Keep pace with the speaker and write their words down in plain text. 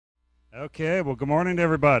Okay, well, good morning to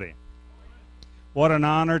everybody. What an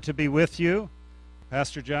honor to be with you.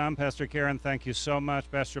 Pastor John, Pastor Karen, thank you so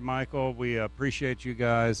much. Pastor Michael, we appreciate you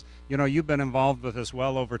guys. You know, you've been involved with us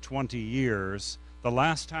well over 20 years. The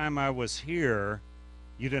last time I was here,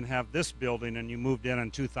 you didn't have this building and you moved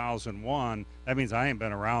in 2001. That means I ain't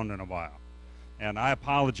been around in a while. And I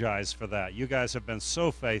apologize for that. You guys have been so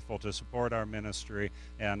faithful to support our ministry,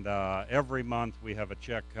 and every month we have a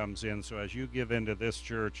check comes in. So as you give into this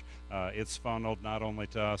church, it's funneled not only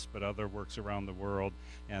to us, but other works around the world,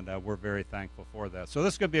 and we're very thankful for that. So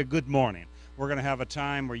this is going to be a good morning. We're going to have a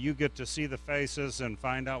time where you get to see the faces and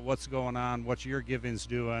find out what's going on, what your giving's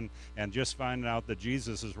doing, and just find out that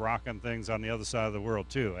Jesus is rocking things on the other side of the world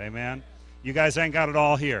too. Amen? You guys ain't got it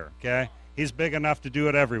all here, okay? He's big enough to do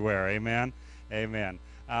it everywhere. Amen? Amen.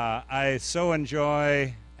 I so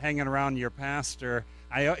enjoy hanging around your pastor.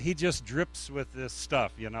 He just drips with this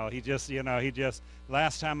stuff, you know. He just,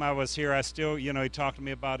 last time I was here, I still, he talked to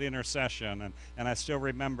me about intercession, and I still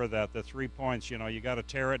remember that, the 3 points, you got to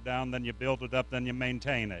tear it down, then you build it up, then you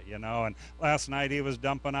maintain it, and last night he was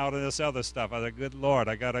dumping out of this other stuff. I said, good Lord,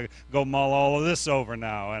 I got to go mull all of this over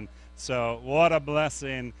now, and so what a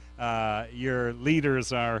blessing your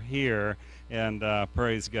leaders are here. And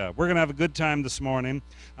praise God. We're going to have a good time this morning.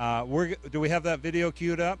 Do we have that video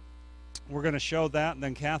queued up? We're going to show that, and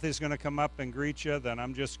then Kathy's going to come up and greet you. Then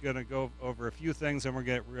I'm just going to go over a few things, and we're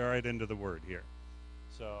going to get right into the Word here.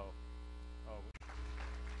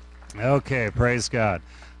 Okay, praise God.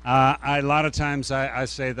 A lot of times I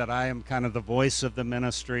say that I am kind of the voice of the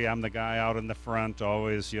ministry. I'm the guy out in the front,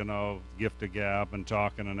 always, gift of gab and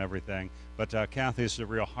talking and everything. But Kathy's the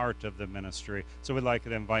real heart of the ministry. So we'd like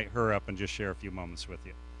to invite her up and just share a few moments with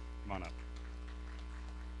you. Come on up.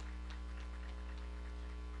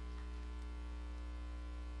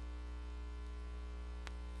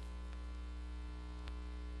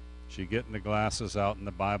 She getting the glasses out and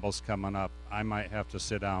the Bible's coming up. I might have to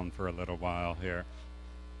sit down for a little while here.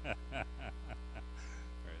 Praise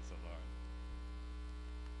the Lord.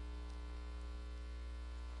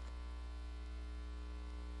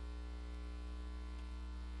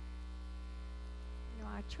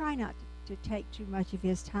 I try not to take too much of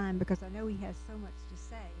his time because I know he has so much to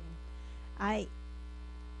say, and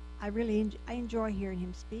I really enjoy hearing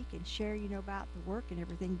him speak and share, about the work and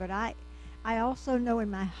everything. But I also know in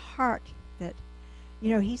my heart that,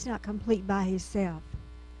 he's not complete by himself.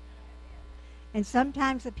 And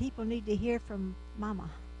sometimes the people need to hear from Mama.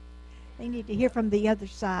 They need to hear from the other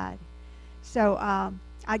side. So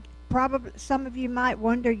some of you might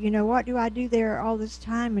wonder, what do I do there all this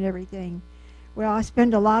time and everything? Well, I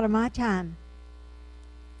spend a lot of my time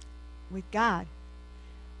with God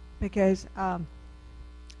because I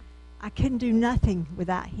couldn't do nothing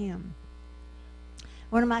without him.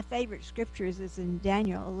 One of my favorite scriptures is in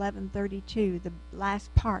Daniel 11:32, the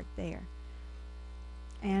last part there.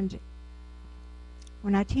 And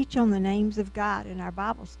when I teach on the names of God in our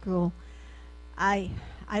Bible school, I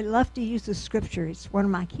love to use the scripture. It's one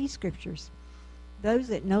of my key scriptures. Those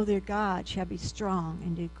that know their God shall be strong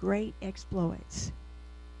and do great exploits.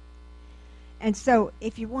 And so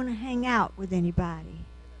if you want to hang out with anybody,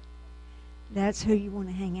 that's who you want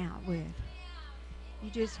to hang out with. You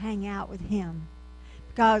just hang out with him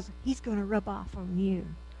because he's going to rub off on you.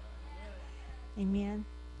 Amen?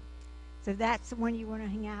 So that's the one you want to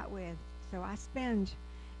hang out with. So I spend,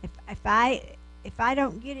 if I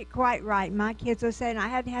don't get it quite right, my kids will say, and I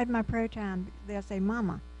hadn't had my prayer time, they'll say,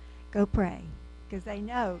 Mama, go pray. Because they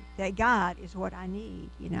know that God is what I need,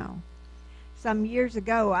 Some years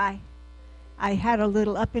ago, I had a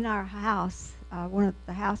little up in our house, one of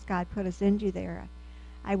the house God put us into there.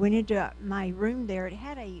 I went into my room there. It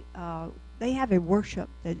had they have a worship,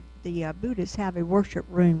 the Buddhists have a worship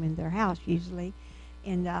room in their house usually.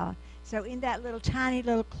 And so in that little tiny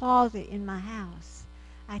little closet in my house,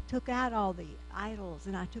 I took out all the idols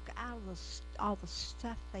and I took out all the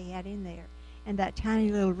stuff they had in there. And that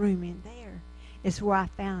tiny little room in there is where I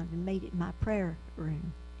found and made it my prayer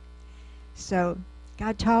room. So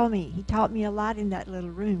God taught me. He taught me a lot in that little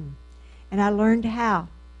room. And I learned how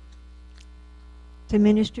to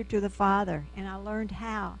minister to the Father. And I learned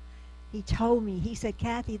how. He told me, he said,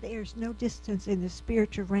 Kathy, there's no distance in the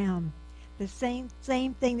spiritual realm. The same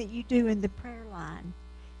thing that you do in the prayer line,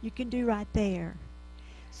 you can do right there.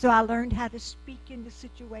 So I learned how to speak into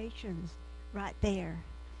situations right there.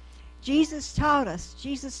 Jesus taught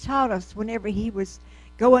us whenever he was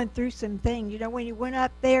going through some things. When he went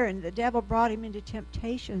up there and the devil brought him into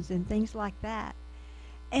temptations and things like that.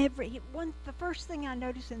 The first thing I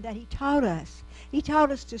noticed in that he taught us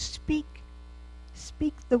to speak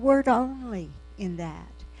the word only in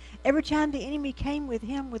that. Every time the enemy came with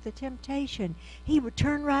him with a temptation, he would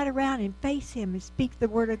turn right around and face him and speak the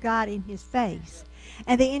word of God in his face.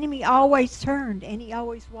 And the enemy always turned, and he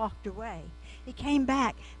always walked away. He came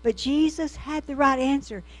back, but Jesus had the right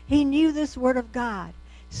answer. He knew this word of God.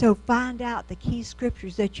 So find out the key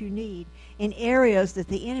scriptures that you need in areas that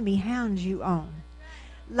the enemy hounds you on.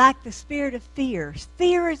 Like the spirit of fear.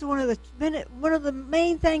 Fear is one of the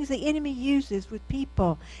main things the enemy uses with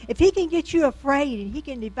people. If he can get you afraid, and he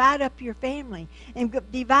can divide up your family and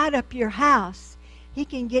divide up your house, he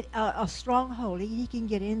can get a stronghold. He can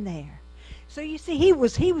get in there. So you see, he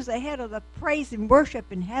was the head of the praise and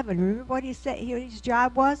worship in heaven. Remember what he said? His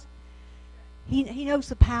job was. He knows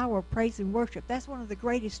the power of praise and worship. That's one of the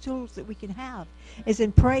greatest tools that we can have, is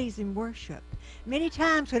in praise and worship. Many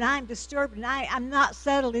times when I'm disturbed and I'm not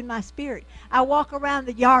settled in my spirit, I walk around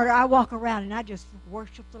the yard, or I walk around and I just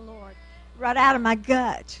worship the Lord. Right out of my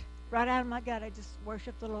gut. Right out of my gut, I just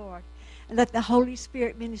worship the Lord. And let the Holy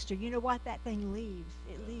Spirit minister. You know what? That thing leaves.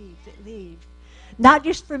 It leaves. It leaves. Not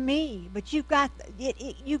just for me, but you can touch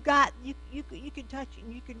it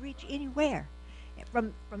and you can reach anywhere.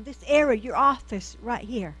 From this area, your office right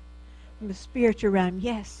here, from the spiritual realm.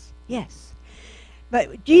 Yes, yes.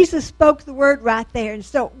 But Jesus spoke the word right there. And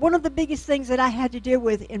so one of the biggest things that I had to deal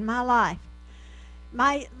with in my life,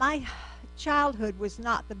 my childhood was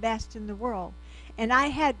not the best in the world. And I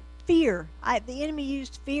had fear. The enemy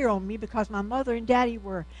used fear on me because my mother and daddy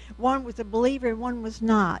one was a believer and one was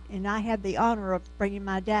not. And I had the honor of bringing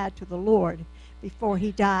my dad to the Lord before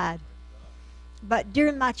he died. But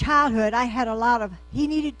during my childhood, I had he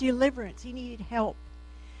needed deliverance. He needed help.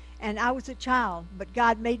 And I was a child, but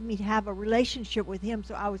God made me have a relationship with him,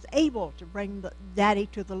 so I was able to bring daddy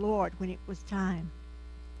to the Lord when it was time.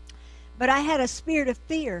 But I had a spirit of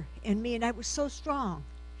fear in me, and I was so strong.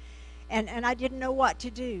 And I didn't know what to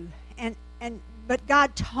do. But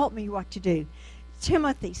God taught me what to do.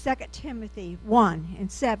 2 Timothy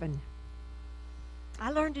 1:7. I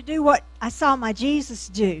learned to do what I saw my Jesus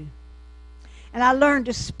do. And I learned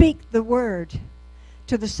to speak the word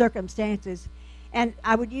to the circumstances. And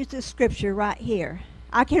I would use this scripture right here.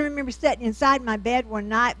 I can remember sitting inside my bed one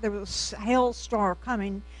night. There was a hailstorm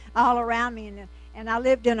coming all around me. And I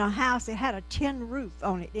lived in a house that had a tin roof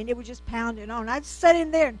on it. And it was just pounding on. I just sat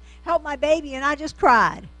in there and held my baby. And I just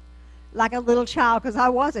cried like a little child, because I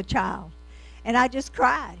was a child. And I just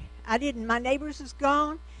cried. My neighbors was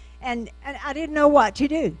gone. And I didn't know what to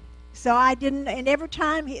do. So I didn't, and every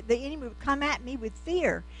time the enemy would come at me with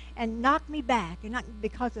fear and knock me back, and not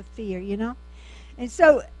because of fear, you know. And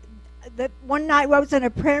so one night I was in a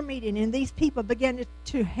prayer meeting, and these people began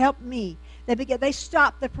to help me. They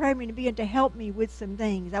stopped the prayer meeting and began to help me with some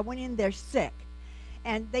things. I went in there sick,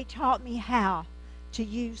 and they taught me how to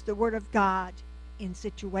use the Word of God in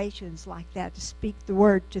situations like that, to speak the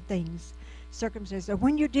Word to things, circumstances. So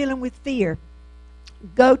when you're dealing with fear,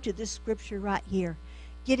 go to this scripture right here.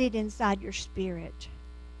 Get it inside your spirit.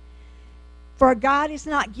 For God has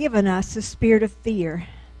not given us a spirit of fear.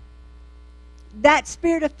 That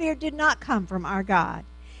spirit of fear did not come from our God.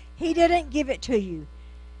 He didn't give it to you.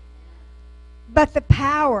 But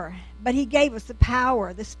He gave us the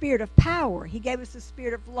power, the spirit of power. He gave us the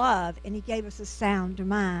spirit of love, and He gave us a sound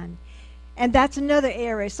mind. And that's another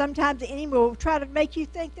area. Sometimes the enemy will try to make you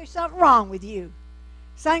think there's something wrong with you.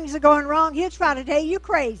 Things are going wrong. He'll try to tell you you're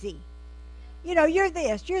crazy. You know, you're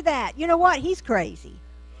this, you're that. You know what? He's crazy.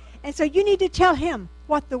 And so you need to tell him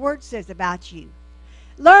what the Word says about you.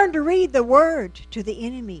 Learn to read the Word to the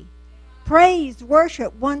enemy. Praise,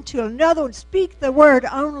 worship one to another. Speak the Word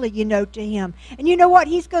only, to him. And you know what?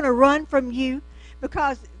 He's going to run from you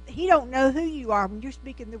because he don't know who you are when you're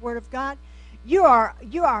speaking the Word of God. You are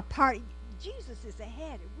part. Jesus is the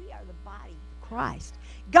head, and we are the body of Christ.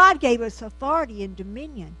 God gave us authority and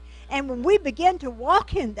dominion. And when we begin to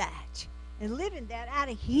walk in that, and living that out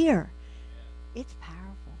of here, it's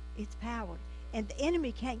powerful. It's power. And the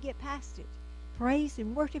enemy can't get past it. Praise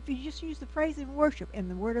and worship. If you just use the praise and worship and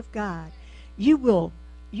the Word of God, you will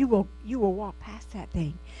walk past that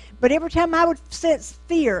thing. But every time I would sense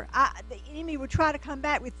fear, the enemy would try to come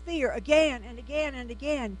back with fear again and again and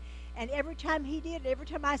again. And every time he did, every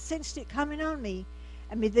time I sensed it coming on me,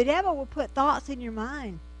 the devil will put thoughts in your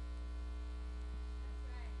mind.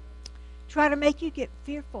 Try to make you get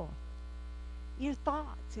fearful. Your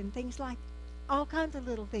thoughts and things like, all kinds of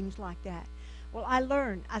little things like that. Well, I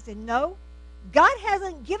learned. I said, no, God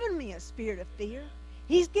hasn't given me a spirit of fear.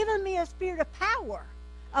 He's given me a spirit of power,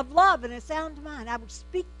 of love, and a sound mind. I would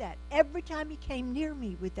speak that every time he came near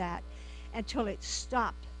me with that until it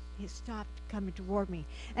stopped. It stopped coming toward me.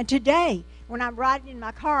 And today, when I'm riding in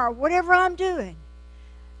my car, whatever I'm doing,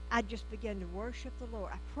 I just begin to worship the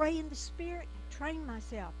Lord. I pray in the Spirit, I train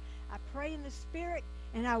myself. I pray in the Spirit,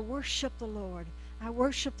 and I worship the Lord. I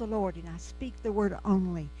worship the Lord, and I speak the word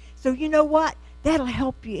only. So you know what? That'll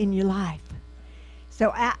help you in your life.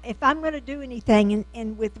 So if I'm going to do anything,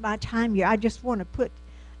 and with my time here, I just want to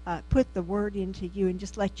put the word into you and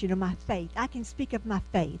just let you know my faith. I can speak of my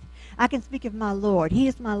faith. I can speak of my Lord. He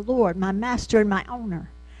is my Lord, my master, and my owner.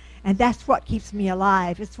 And that's what keeps me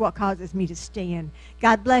alive. It's what causes me to stand.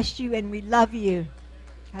 God bless you, and we love you.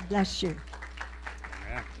 God bless you.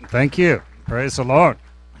 Amen. Thank you. Praise the Lord.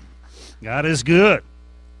 God is good,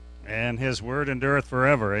 and his word endureth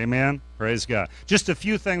forever. Amen. Praise God. Just a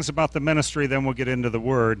few things about the ministry, then we'll get into the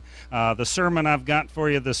word. The sermon I've got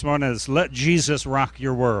for you this morning is Let Jesus Rock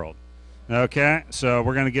Your World. Okay, so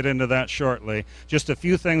we're going to get into that shortly. Just a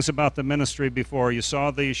few things about the ministry before. You saw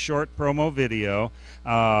the short promo video.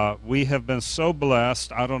 We have been so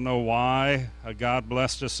blessed. I don't know why God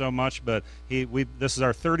blessed us so much, but this is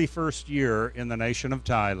our 31st year in the nation of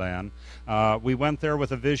Thailand. We went there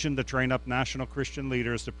with a vision to train up national Christian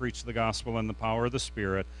leaders to preach the gospel in the power of the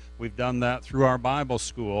Spirit. We've done that through our Bible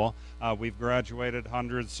school. We've graduated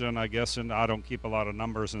hundreds, and I don't keep a lot of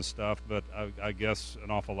numbers and stuff, but I guess an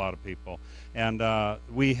awful lot of people. And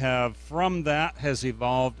we have, from that has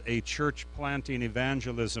evolved a church planting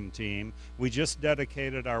evangelism team. We just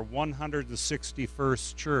dedicated our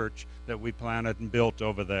 161st church that we planted and built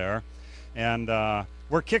over there. And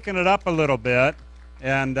we're kicking it up a little bit.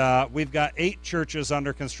 And we've got 8 churches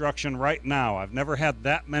under construction right now. I've never had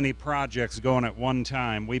that many projects going at one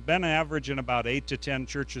time. We've been averaging about 8 to 10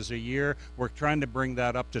 churches a year. We're trying to bring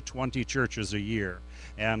that up to 20 churches a year.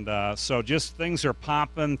 And so just things are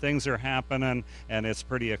popping, things are happening, and it's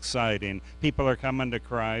pretty exciting. People are coming to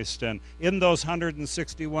Christ. And in those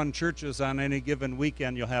 161 churches on any given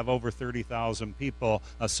weekend, you'll have over 30,000 people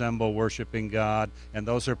assemble worshiping God. And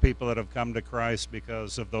those are people that have come to Christ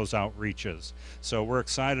because of those outreaches. So we're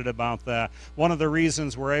excited about that. One of the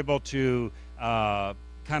reasons we're able to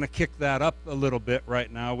kind of kick that up a little bit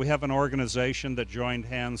right now, we have an organization that joined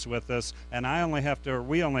hands with us, and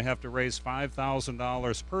we only have to raise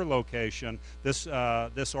 $5,000 per location. This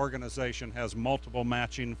organization has multiple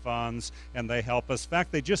matching funds, and they help us. In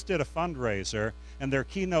fact, they just did a fundraiser, and their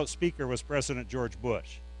keynote speaker was President George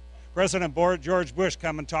Bush. President George Bush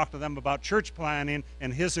come and talk to them about church planning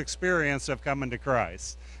and his experience of coming to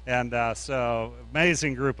Christ. And so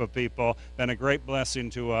amazing group of people, been a great blessing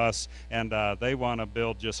to us, and they want to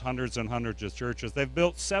build just hundreds and hundreds of churches. They've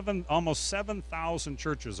built almost 7,000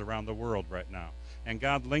 churches around the world right now. And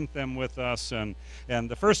God linked them with us. And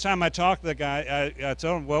the first time I talked to the guy, I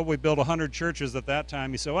told him, well, we built 100 churches at that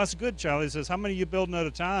time. He said, well, that's good, Charlie. He says, how many are you building at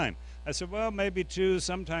a time? I said, well, maybe 2,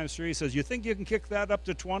 sometimes 3. He says, you think you can kick that up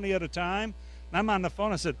to 20 at a time? And I'm on the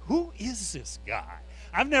phone. I said, who is this guy?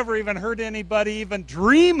 I've never even heard anybody even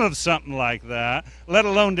dream of something like that, let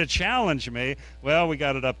alone to challenge me. Well, we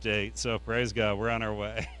got it up to 8, so praise God, we're on our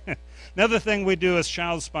way. Another thing we do is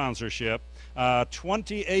child sponsorship.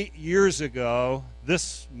 28 years ago,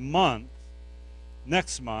 this month,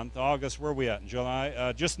 next month, August, where are we at, in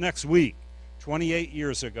July? Just next week, 28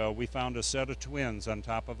 years ago, we found a set of twins on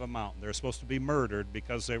top of a mountain. They're supposed to be murdered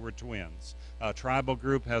because they were twins. A tribal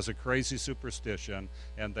group has a crazy superstition,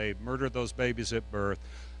 and they murdered those babies at birth.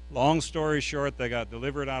 Long story short, they got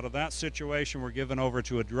delivered out of that situation, were given over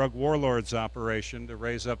to a drug warlords operation to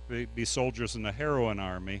raise up, be soldiers in the heroin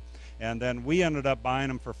army. And then we ended up buying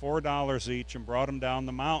them for $4 each and brought them down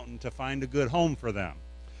the mountain to find a good home for them.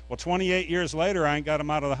 Well, 28 years later, I ain't got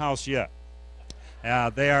them out of the house yet.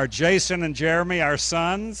 They are Jason and Jeremy, our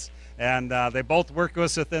sons, and they both work with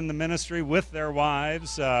us within the ministry with their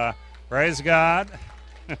wives. Praise God.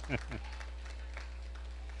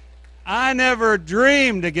 I never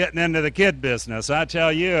dreamed of getting into the kid business, I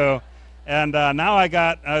tell you. And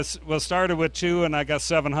now started with 2, and I got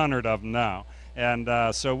 700 of them now.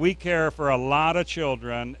 And so we care for a lot of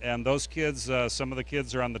children, and those kids, some of the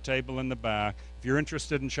kids are on the table in the back. If you're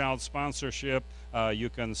interested in child sponsorship, you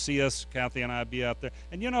can see us, Kathy and I, be out there.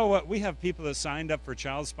 And you know what? We have people that signed up for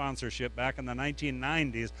child sponsorship back in the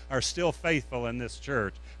 1990s are still faithful in this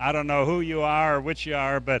church. I don't know who you are or which you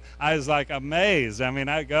are, but I was like amazed. I mean,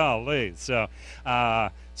 golly.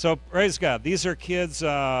 So praise God. These are kids.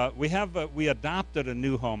 We adopted a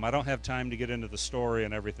new home. I don't have time to get into the story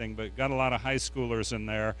and everything, but got a lot of high schoolers in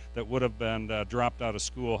there that would have been dropped out of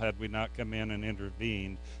school had we not come in and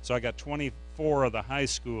intervened. So I got 24 of the high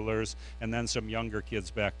schoolers and then some younger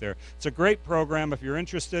kids back there. It's a great program. If you're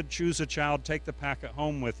interested, choose a child, take the packet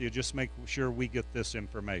home with you. Just make sure we get this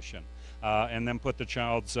information. and then put the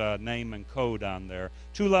child's name and code on there.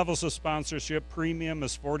 2 levels of sponsorship. Premium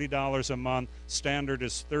is $40 a month. Standard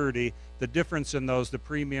is $30. The difference in those, the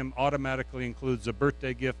premium automatically includes a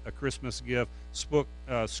birthday gift, a Christmas gift,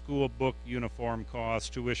 school book, uniform costs,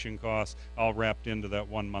 tuition costs, all wrapped into that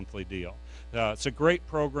one monthly deal. It's a great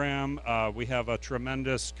program. We have a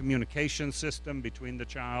tremendous communication system between the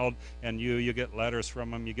child and you. You get letters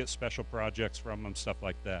from them. You get special projects from them, stuff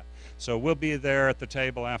like that. So we'll be there at the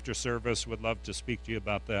table after service. Would love to speak to you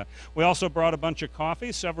about that. We also brought a bunch of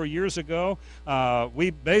coffee several years ago.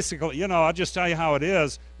 We basically, I'll just tell you how it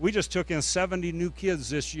is. We just took in 70 new kids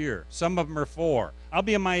this year. Some of them are 4. I'll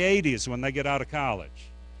be in my 80s when they get out of college.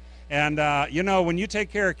 And, when you take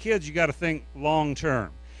care of kids, you got to think long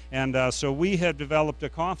term. And so we have developed a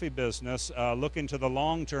coffee business looking to the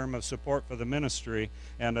long term of support for the ministry.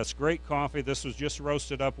 And it's great coffee. This was just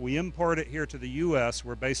roasted up. We import it here to the U.S.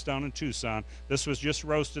 We're based down in Tucson. This was just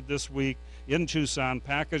roasted this week in Tucson,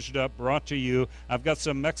 packaged up, brought to you. I've got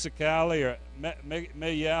some Mexicali or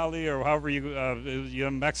Mayali or however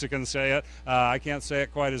you Mexicans say it. I can't say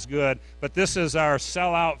it quite as good. But this is our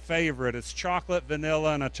sellout favorite. It's chocolate,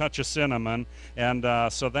 vanilla, and a touch of cinnamon.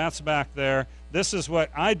 And so that's back there. This is what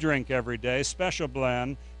I drink every day, special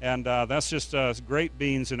blend, and that's just great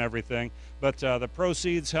beans and everything. But the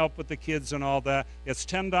proceeds help with the kids and all that. It's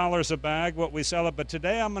 $10 a bag what we sell it, but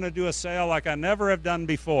today I'm going to do a sale like I never have done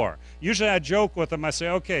before. Usually I joke with them. I say,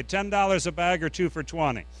 okay, $10 a bag or 2 for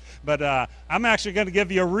 $20. But I'm actually going to give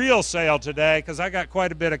you a real sale today because I got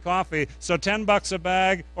quite a bit of coffee. So $10 a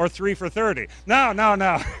bag or 3 for $30. No.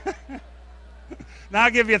 Now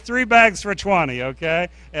I'll give you 3 bags for $20, okay?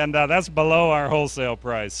 And that's below our wholesale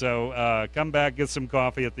price. So come back, get some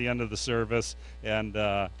coffee at the end of the service, and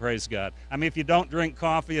praise God. I mean, if you don't drink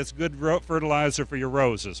coffee, it's good fertilizer for your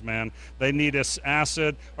roses, man. They need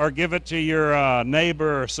acid, or give it to your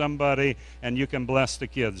neighbor or somebody, and you can bless the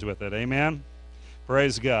kids with it. Amen?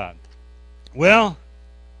 Praise God. Well,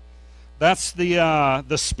 that's the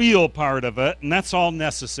spiel part of it, and that's all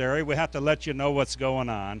necessary. We have to let you know what's going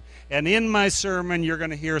on. And in my sermon, you're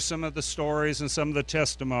going to hear some of the stories and some of the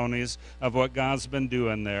testimonies of what God's been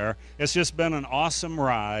doing there. It's just been an awesome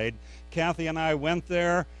ride. Kathy and I went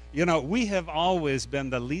there. We have always been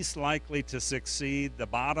the least likely to succeed, the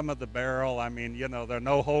bottom of the barrel. I mean, there's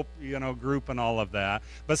no hope, group and all of that.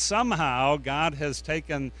 But somehow God has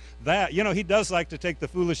taken that. He does like to take the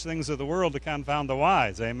foolish things of the world to confound the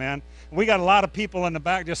wise. Amen. We got a lot of people in the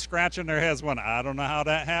back just scratching their heads going, I don't know how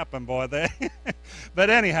that happened, boy. But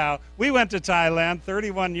anyhow, we went to Thailand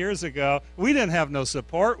 31 years ago. We didn't have no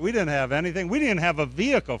support. We didn't have anything. We didn't have a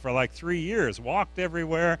vehicle for like 3 years. Walked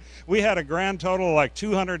everywhere. We had a grand total of like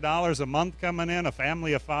 $200 a month coming in, a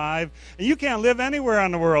family of 5. And you can't live anywhere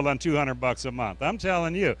in the world on $200 a month. I'm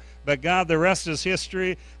telling you. But God, the rest is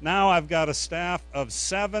history. Now I've got a staff of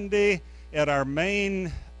 70 at our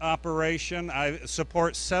main operation. I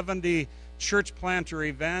support 70 church planter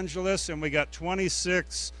evangelists, and we got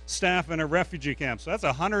 26 staff in a refugee camp. So that's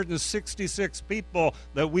 166 people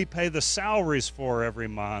that we pay the salaries for every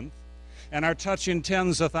month and are touching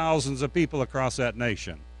tens of thousands of people across that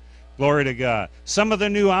nation. Glory to God. Some of the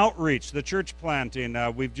new outreach, the church planting,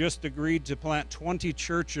 we've just agreed to plant 20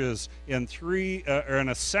 churches in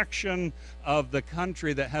a section of the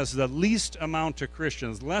country that has the least amount of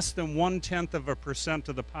Christians. Less than 0.1%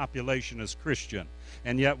 of the population is Christian.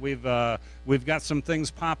 And yet we've got some things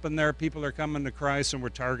popping there. People are coming to Christ, and we're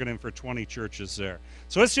targeting for 20 churches there.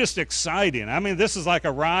 So it's just exciting. I mean, this is like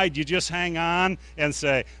a ride. You just hang on and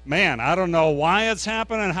say, man, I don't know why it's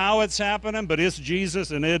happening, how it's happening, but it's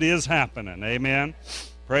Jesus, and it is happening. Amen?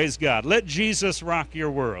 Praise God. Let Jesus rock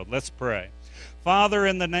your world. Let's pray. Father,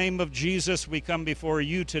 in the name of Jesus, we come before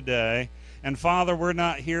you today. And Father, we're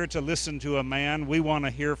not here to listen to a man. We want to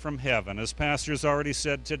hear from heaven. As Pastor's already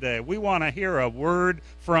said today, we want to hear a word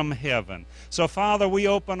from heaven. So Father, we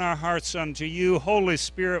open our hearts unto you. Holy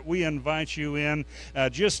Spirit, we invite you in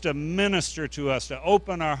just to minister to us, to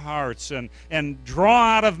open our hearts and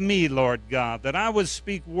draw out of me, Lord God, that I would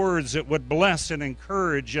speak words that would bless and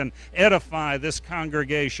encourage and edify this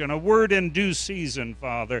congregation, a word in due season,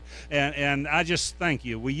 Father. And I just thank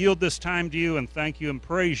you. We yield this time to you and thank you and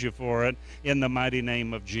praise you for it. In the mighty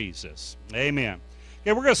name of Jesus. Amen.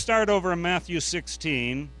 Okay, we're going to start over in Matthew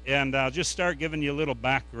 16, and I'll just start giving you a little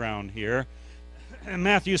background here. In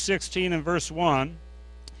Matthew 16 and verse 1,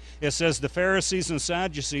 it says, the Pharisees and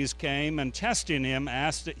Sadducees came and testing him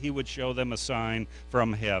asked that he would show them a sign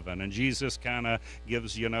from heaven. And Jesus kind of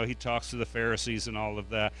gives, he talks to the Pharisees and all of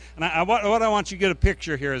that. And what I want you to get a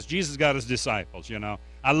picture here is Jesus got his disciples,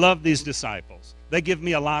 I love these disciples. They give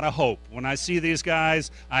me a lot of hope. When I see these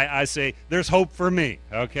guys, I say, there's hope for me,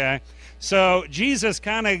 okay? So Jesus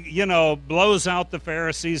kind of, blows out the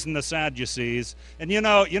Pharisees and the Sadducees. And,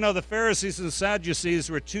 the Pharisees and the Sadducees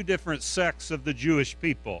were two different sects of the Jewish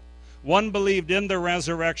people. One believed in the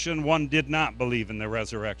resurrection, one did not believe in the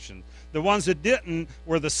resurrection. The ones that didn't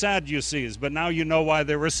were the Sadducees, but now you know why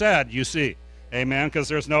they were sad, you see. Amen, because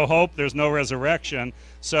there's no hope, there's no resurrection.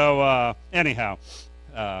 So, anyhow,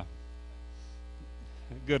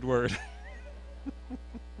 good word.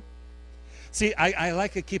 See, I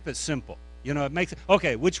like to keep it simple. It makes it,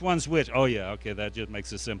 okay, which one's which? Oh, yeah, okay, that just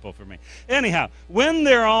makes it simple for me. Anyhow, when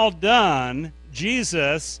they're all done,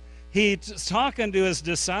 Jesus, he's talking to his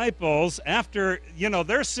disciples after,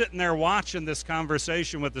 they're sitting there watching this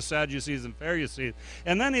conversation with the Sadducees and Pharisees.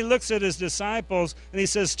 And then he looks at his disciples and he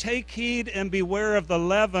says, take heed and beware of the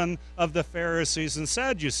leaven of the Pharisees and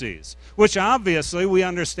Sadducees, which obviously we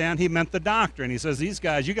understand he meant the doctrine. He says, these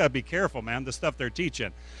guys, you got to be careful, man, the stuff they're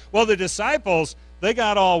teaching. Well, the disciples, they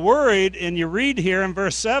got all worried, and you read here in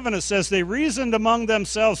verse 7, it says, they reasoned among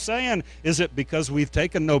themselves, saying, is it because we've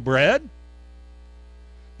taken no bread?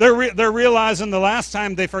 They're realizing the last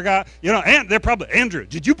time they forgot, and they're probably, Andrew,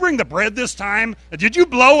 did you bring the bread this time? Did you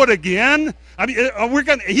blow it again? I mean,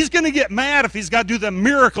 he's going to get mad if he's got to do the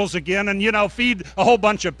miracles again and, feed a whole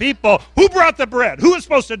bunch of people. Who brought the bread? Who was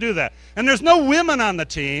supposed to do that? And there's no women on the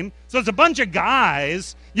team, so it's a bunch of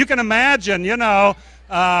guys. You can imagine, they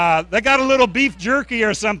got a little beef jerky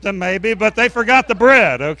or something maybe, but they forgot the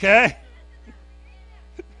bread, okay?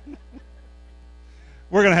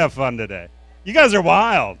 We're going to have fun today. You guys are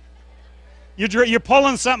wild. You're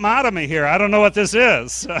pulling something out of me here. I don't know what this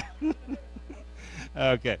is.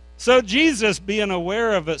 Okay. So Jesus, being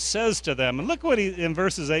aware of it, says to them, and look what in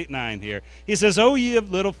verses 8 and 9 here. He says, O ye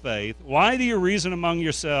of little faith, why do you reason among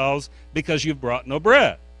yourselves because you've brought no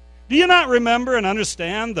bread? Do you not remember and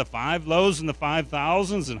understand the 5 loaves and the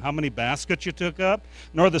 5,000s and how many baskets you took up?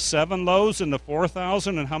 Nor the 7 loaves and the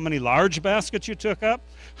 4,000 and how many large baskets you took up?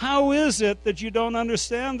 How is it that you don't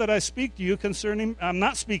understand that I speak to you concerning, I'm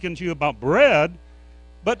not speaking to you about bread,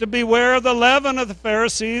 but to beware of the leaven of the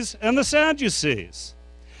Pharisees and the Sadducees?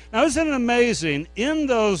 Now, isn't it amazing? In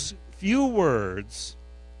those few words,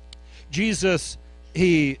 Jesus,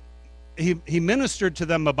 he ministered to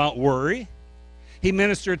them about worry. He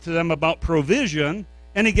ministered to them about provision,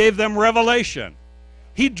 and he gave them revelation.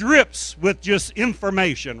 He drips with just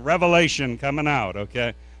information, revelation coming out,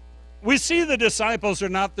 okay? We see the disciples are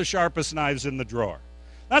not the sharpest knives in the drawer.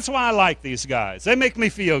 That's why I like these guys. They make me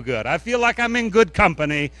feel good. I feel like I'm in good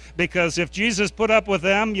company because if Jesus put up with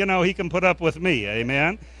them, he can put up with me,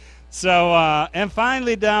 amen? So, and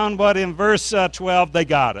finally down, in verse 12, they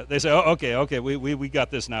got it. They say, oh, okay, we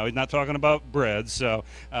got this now. He's not talking about bread, so,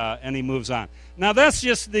 and he moves on. Now, that's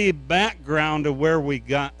just the background of where we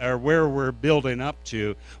got, or where we're building up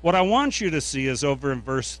to. What I want you to see is over in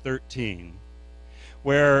verse 13,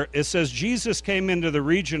 where it says, Jesus came into the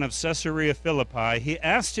region of Caesarea Philippi. He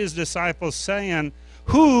asked his disciples, saying,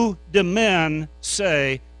 who do men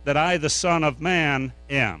say that I, the Son of Man,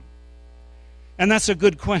 am? And that's a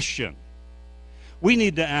good question. We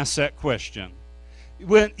need to ask that question.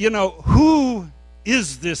 Who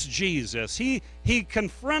is this Jesus? He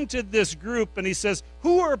confronted this group and he says,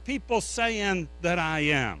 who are people saying that I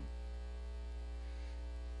am?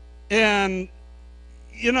 And,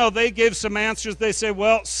 they gave some answers. They say,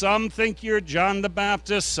 well, some think you're John the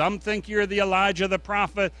Baptist. Some think you're the Elijah the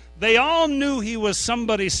prophet. They all knew he was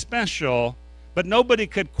somebody special, but nobody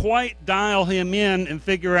could quite dial him in and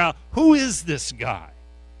figure out, who is this guy?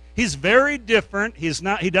 He's very different. He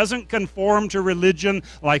doesn't conform to religion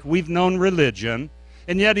like we've known religion.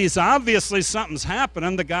 And yet he's obviously something's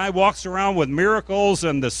happening. The guy walks around with miracles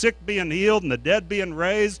and the sick being healed and the dead being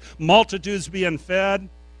raised, multitudes being fed.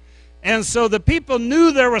 And so the people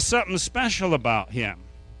knew there was something special about him.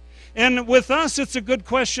 And with us, it's a good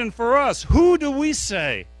question for us. Who do we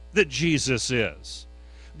say that Jesus is?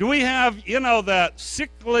 Do we have, that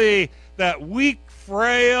sickly, that weak,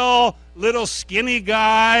 frail, little skinny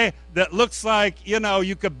guy that looks like,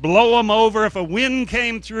 you could blow him over if a wind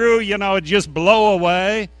came through, it'd just blow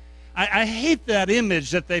away? I hate that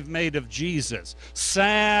image that they've made of Jesus.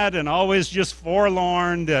 Sad and always just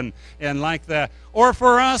forlorn and like that. Or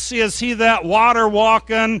for us, is he that water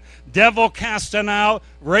walking, devil casting out,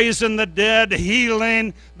 raising the dead,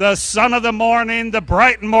 healing, the son of the morning, the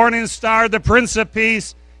bright morning star, the Prince of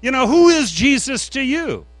Peace? Who is Jesus to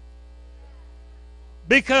you?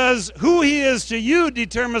 Because who he is to you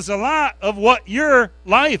determines a lot of what your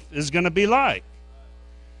life is going to be like.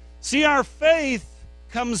 See, our faith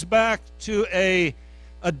comes back to a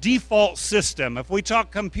a default system. If we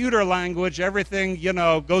talk computer language, everything,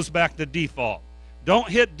 goes back to default. Don't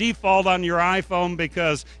hit default on your iPhone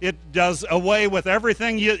because it does away with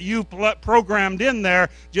everything you programmed in there,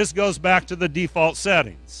 just goes back to the default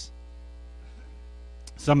settings.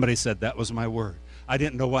 Somebody said that was my word. I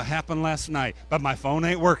didn't know what happened last night, but my phone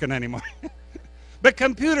ain't working anymore. But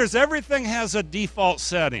computers, everything has a default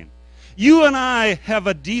setting. You and I have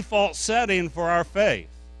a default setting for our faith.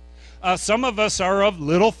 Some of us are of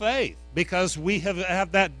little faith because we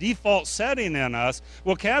have that default setting in us.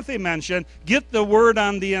 Well, Kathy mentioned, get the word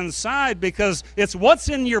on the inside because it's what's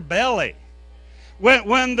in your belly.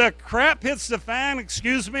 When the crap hits the fan,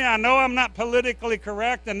 excuse me, I know I'm not politically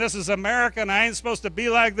correct and this is America and I ain't supposed to be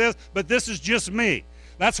like this, but this is just me.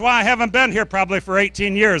 That's why I haven't been here probably for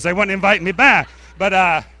 18 years. They wouldn't invite me back. But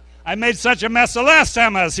I made such a mess the last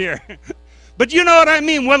time I was here. But you know what I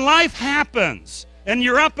mean? When life happens and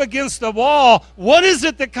you're up against the wall, what is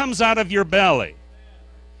it that comes out of your belly?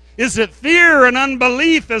 Is it fear and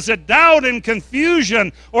unbelief? Is it doubt and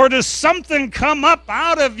confusion? Or does something come up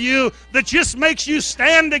out of you that just makes you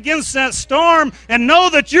stand against that storm and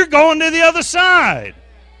know that you're going to the other side?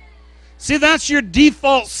 See, that's your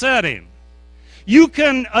default setting. You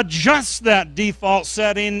can adjust that default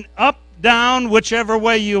setting up, down, whichever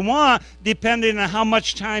way you want, depending on how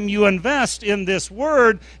much time you invest in this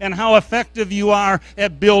word and how effective you are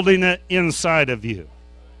at building it inside of you.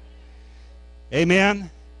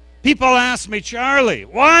 Amen? People ask me, Charlie,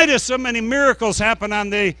 why do so many miracles happen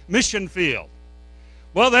on the mission field?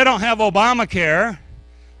 Well, they don't have Obamacare.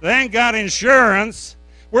 They ain't got insurance.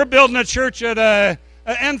 We're building a church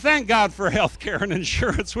and thank God for health care and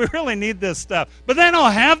insurance. We really need this stuff. But they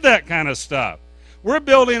don't have that kind of stuff. We're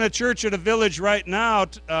building a church at a village right now,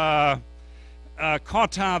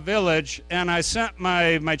 Kota Village, and I sent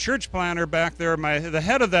my church planner back there, the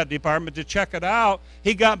head of that department, to check it out.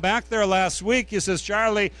 He got back there last week. He says,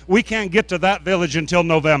 Charlie, we can't get to that village until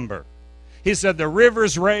November. He said, the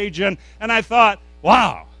river's raging. And I thought,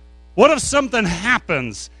 wow, what if something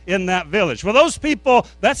happens in that village? Well, those people,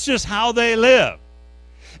 that's just how they live.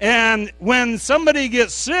 And when somebody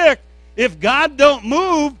gets sick, if God don't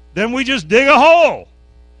move, then we just dig a hole.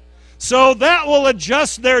 So that will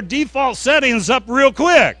adjust their default settings up real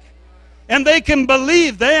quick. And they can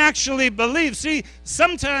believe. They actually believe. See,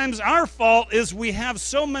 sometimes our fault is we have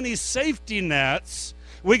so many safety nets.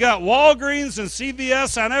 We got Walgreens and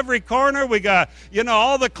CVS on every corner. We got,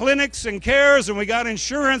 all the clinics and cares, and we got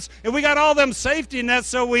insurance, and we got all them safety nets,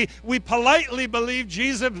 so we politely believe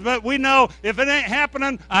Jesus, but we know if it ain't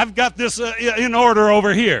happening, I've got this in order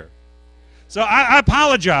over here. So I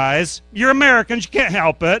apologize. You're Americans. You can't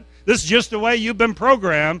help it. This is just the way you've been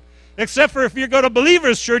programmed. Except for if you go to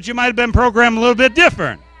Believers Church, you might have been programmed a little bit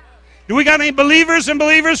different. Do we got any believers in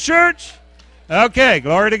Believers Church? Okay,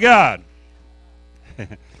 glory to God.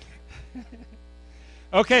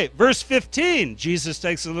 Okay, verse 15, Jesus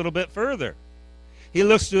takes a little bit further. He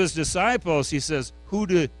looks to his disciples. He says, who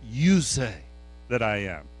do you say that I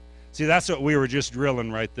am? See, that's what we were just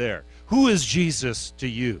drilling right there. Who is Jesus to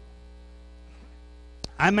you?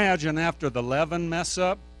 I imagine after the leaven mess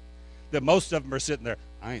up, that most of them are sitting there,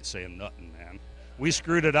 I ain't saying nothing, man. We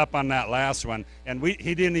screwed it up on that last one, and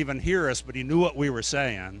he didn't even hear us, but he knew what we were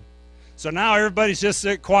saying. So now everybody's just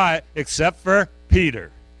sitting quiet, except for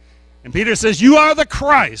Peter. And Peter says, you are the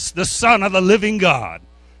Christ, the Son of the living God.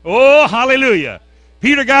 Oh, hallelujah.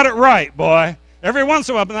 Peter got it right, boy. Every once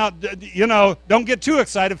in a while, now, don't get too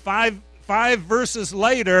excited. Five verses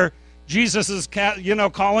later, Jesus is,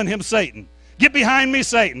 calling him Satan. Get behind me,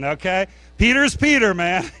 Satan, okay? Peter's Peter,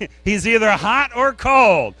 man. He's either hot or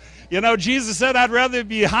cold. Jesus said, I'd rather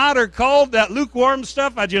be hot or cold. That lukewarm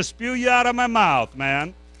stuff, I just spew you out of my mouth,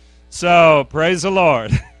 man. So, praise the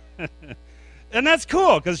Lord. And that's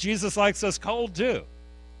cool, because Jesus likes us cold, too.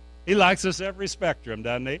 He likes us every spectrum,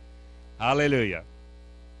 doesn't he? Hallelujah.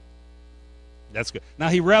 That's good. Now,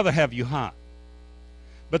 he'd rather have you hot.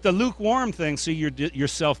 But the lukewarm thing, see, you're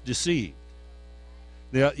self-deceived.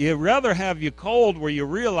 You'd rather have you cold where you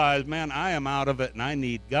realize, man, I am out of it and I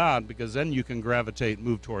need God, because then you can gravitate and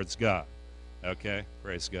move towards God. Okay?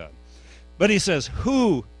 Praise God. But he says,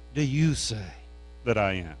 who do you say that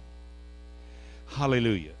I am?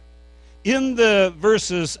 Hallelujah. In the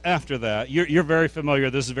verses after that, you're very familiar.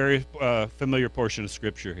 This is a very familiar portion of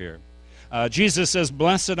Scripture here. Jesus says,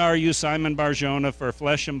 blessed are you, Simon Bar-Jonah, for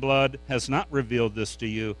flesh and blood has not revealed this to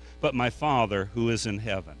you, but my Father who is in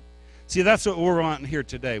heaven. See, that's what we're wanting here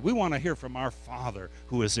today. We want to hear from our Father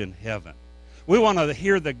who is in heaven. We want to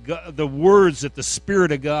hear the words that the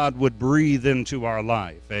Spirit of God would breathe into our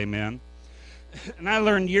life. Amen. And I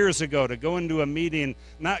learned years ago to go into a meeting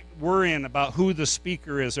not worrying about who the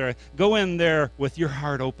speaker is. Or go in there with your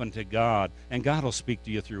heart open to God, and God will speak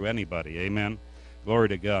to you through anybody. Amen? Glory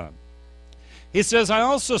to God. He says, I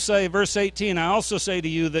also say, verse 18, I also say to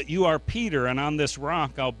you that you are Peter, and on this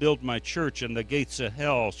rock I'll build my church, and the gates of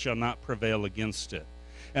hell shall not prevail against it.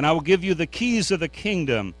 And I will give you the keys of the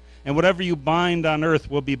kingdom, and whatever you bind on earth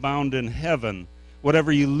will be bound in heaven.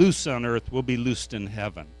 Whatever you loose on earth will be loosed in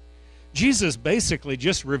heaven. Jesus basically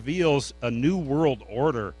just reveals a new world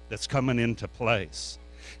order that's coming into place.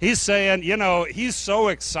 He's saying, he's so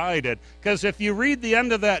excited, because if you read the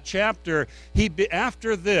end of that chapter,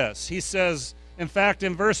 after this, he says, in fact,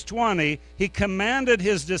 in verse 20, he commanded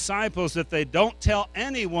his disciples that they don't tell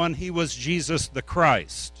anyone he was Jesus the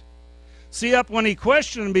Christ. See, when he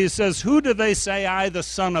questioned him, he says, who do they say I, the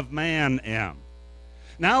Son of Man, am?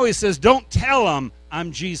 Now he says, don't tell them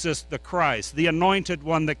I'm Jesus the Christ, the anointed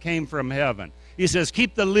one that came from heaven. He says,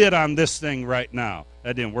 keep the lid on this thing right now.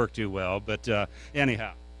 That didn't work too well, but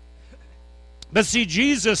anyhow. But see,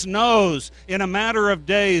 Jesus knows in a matter of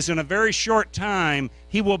days, in a very short time,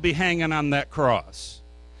 he will be hanging on that cross.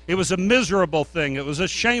 It was a miserable thing. It was a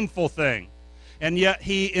shameful thing. And yet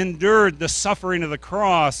he endured the suffering of the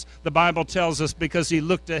cross, the Bible tells us, because he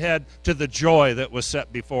looked ahead to the joy that was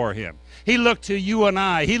set before him. He looked to you and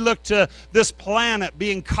I. He looked to this planet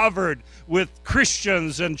being covered with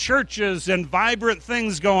Christians and churches and vibrant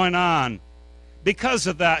things going on. Because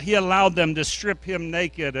of that, he allowed them to strip him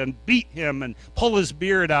naked and beat him and pull his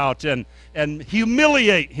beard out and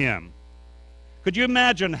humiliate him. Could you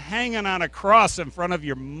imagine hanging on a cross in front of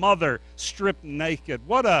your mother, stripped naked?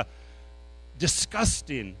 What a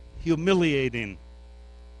disgusting, humiliating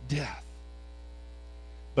death.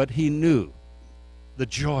 But he knew the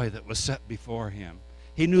joy that was set before him.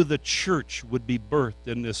 He knew the church would be birthed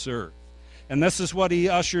in this earth. And this is what he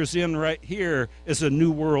ushers in right here, is a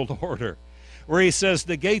new world order, where he says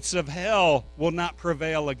the gates of hell will not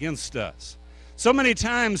prevail against us. So many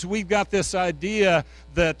times we've got this idea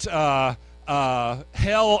that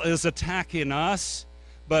hell is attacking us,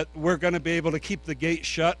 but we're going to be able to keep the gate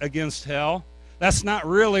shut against hell. That's not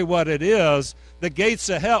really what it is. The gates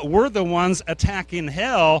of hell, we're the ones attacking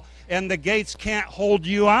hell, and the gates can't hold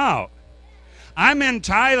you out. I'm in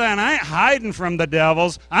Thailand. I ain't hiding from the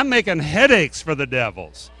devils. I'm making headaches for the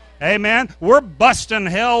devils. Amen. We're busting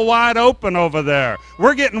hell wide open over there.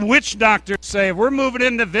 We're getting witch doctors saved. We're moving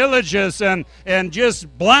into villages and just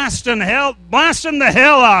blasting the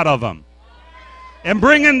hell out of them and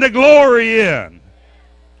bringing the glory in.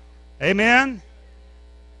 Amen.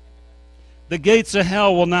 The gates of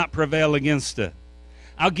hell will not prevail against it.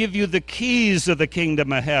 I'll give you the keys of the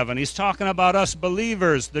kingdom of heaven. He's talking about us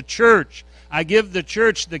believers, the church. I give the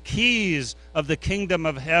church the keys of the kingdom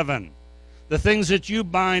of heaven. The things that you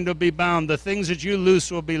bind will be bound. The things that you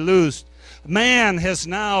loose will be loosed. Man has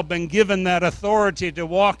now been given that authority to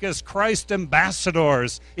walk as Christ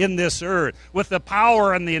ambassadors in this earth with the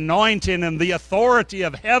power and the anointing and the authority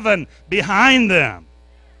of heaven behind them.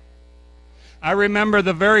 I remember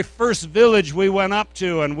the very first village we went up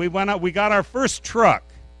to, and we got our first truck.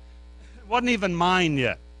 It wasn't even mine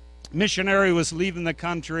yet. Missionary was leaving the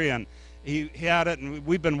country, and he had it, and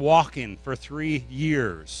we've been walking for 3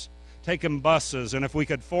 years, taking buses, and if we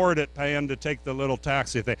could afford it, paying to take the little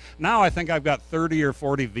taxi thing. Now I think I've got 30 or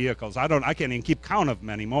 40 vehicles. I can't even keep count of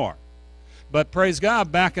them anymore. But praise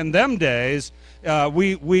God, back in them days,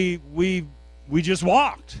 we just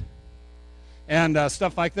walked and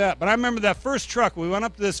stuff like that. But I remember that first truck. We went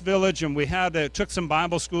up to this village, and we took some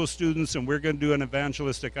Bible school students, and we're going to do an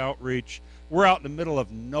evangelistic outreach. We're out in the middle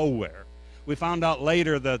of nowhere. We found out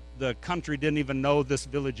later that the country didn't even know this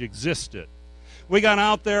village existed. We got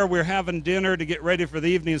out there, we were having dinner to get ready for the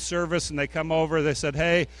evening service, and they come over, they said,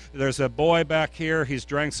 hey, there's a boy back here, he's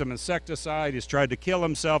drank some insecticide, he's tried to kill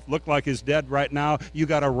himself, looked like he's dead right now, you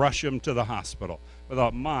got to rush him to the hospital. We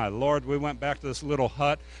thought, my Lord, we went back to this little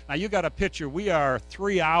hut. Now you got a picture, we are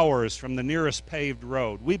 3 hours from the nearest paved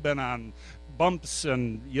road. We've been on bumps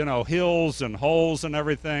and, hills and holes and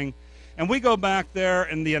everything. And we go back there,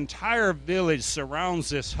 and the entire village surrounds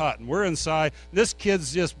this hut, and we're inside. This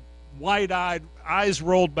kid's just wide-eyed, eyes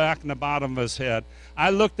rolled back in the bottom of his head. I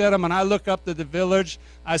looked at him, and I looked up to the village.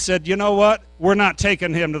 I said, you know what? We're not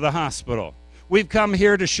taking him to the hospital. We've come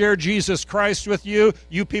here to share Jesus Christ with you.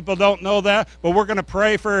 You people don't know that, but we're going to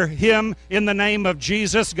pray for him in the name of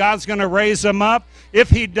Jesus. God's going to raise him up. If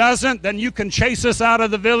he doesn't, then you can chase us out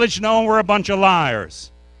of the village knowing we're a bunch of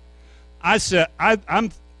liars. I said, I'm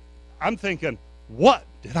thinking, what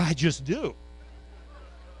did I just do?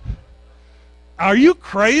 Are you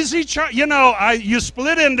crazy? You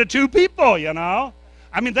split into two people,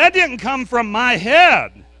 I mean, that didn't come from my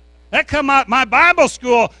head. That come out, my Bible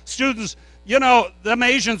school students, you know, them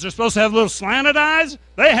Asians are supposed to have little slanted eyes.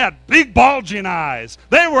 They had big bulging eyes.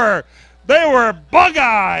 They were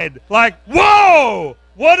bug-eyed, like, whoa,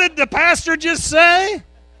 what did the pastor just say?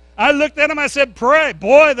 I looked at them, I said, pray.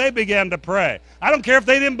 Boy, they began to pray. I don't care if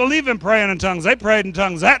they didn't believe in praying in tongues. They prayed in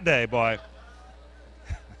tongues that day, boy.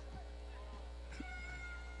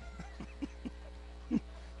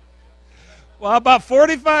 Well, about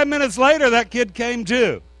 45 minutes later, that kid came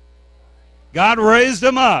to. God raised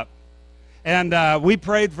him up. And we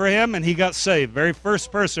prayed for him, and he got saved. Very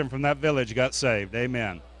first person from that village got saved.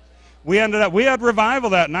 Amen. We had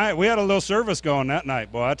revival that night. We had a little service going that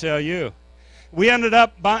night, boy, I tell you. We ended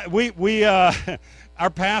up, our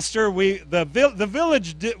pastor, the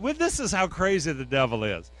village, this is how crazy the devil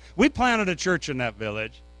is. We planted a church in that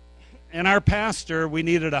village. And our pastor, we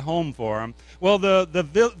needed a home for him. Well,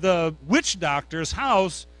 the witch doctor's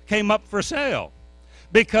house came up for sale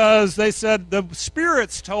because they said the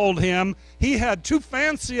spirits told him he had too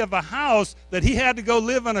fancy of a house, that he had to go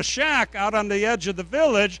live in a shack out on the edge of the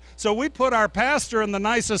village. So we put our pastor in the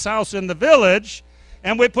nicest house in the village,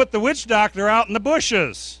 and we put the witch doctor out in the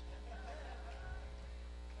bushes.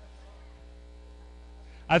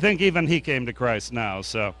 I think even he came to Christ now,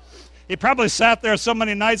 so... He probably sat there so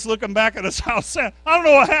many nights looking back at his house saying, I don't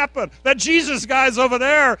know what happened. That Jesus guy's over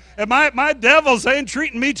there, and my devils ain't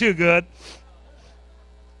treating me too good.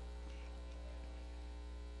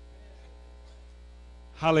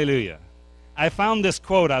 Hallelujah. I found this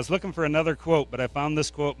quote. I was looking for another quote, but I found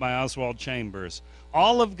this quote by Oswald Chambers.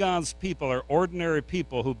 All of God's people are ordinary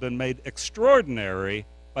people who've been made extraordinary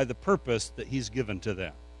by the purpose that he's given to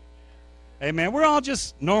them. Amen. We're all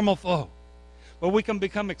just normal folk. But we can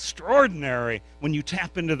become extraordinary when you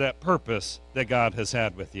tap into that purpose that God has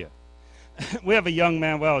had with you. We have a young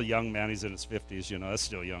man, he's in his 50s, you know, that's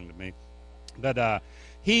still young to me. But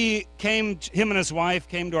him and his wife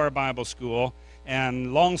came to our Bible school,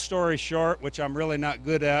 and long story short, which I'm really not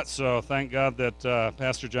good at, so thank God that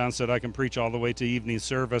Pastor John said I can preach all the way to evening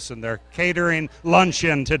service, and they're catering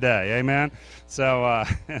luncheon today, amen? So...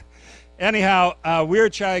 Anyhow,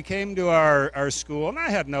 Weirchai came to our school, and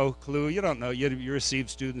I had no clue. You don't know. You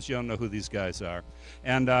receive students. You don't know who these guys are.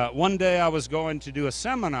 And one day I was going to do a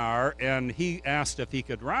seminar, and he asked if he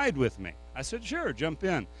could ride with me. I said, sure, jump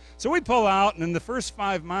in. So we pull out, and in the first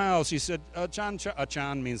 5 miles, he said,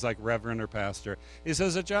 John means like reverend or pastor. He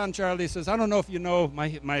says, John Charlie, he says, I don't know if you know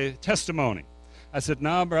my testimony. I said,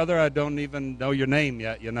 no, brother, I don't even know your name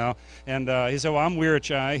yet, you know. And he said, well, I'm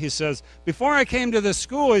Weirchai. He says, before I came to this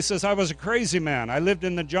school, he says, I was a crazy man. I lived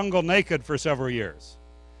in the jungle naked for several years.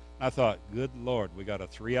 I thought, good Lord, we got a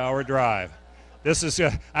 3-hour drive. This is,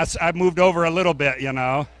 I moved over a little bit, you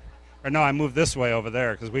know. Or no, I moved this way over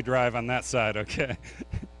there because we drive on that side, okay.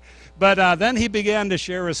 But then he began to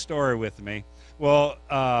share his story with me. Well,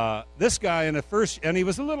 this guy and he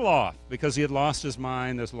was a little off because he had lost his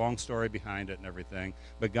mind. There's a long story behind it and everything.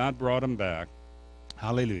 But God brought him back.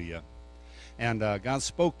 Hallelujah. And God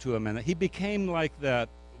spoke to him, and he became like that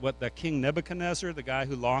King Nebuchadnezzar, the guy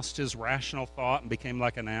who lost his rational thought and became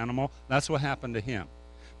like an animal. That's what happened to him.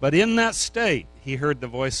 But in that state, he heard the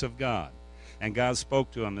voice of God. And God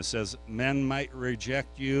spoke to him and says, men might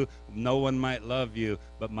reject you, no one might love you,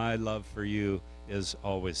 but my love for you is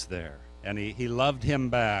always there. And he loved him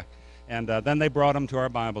back. And then they brought him to our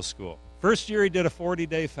Bible school. First year he did a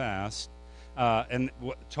 40-day fast.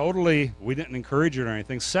 Totally, we didn't encourage it or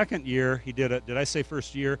anything. Second year he did did I say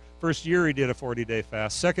first year? First year he did a 40-day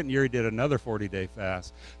fast. Second year he did another 40-day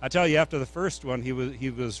fast. I tell you, after the first one, he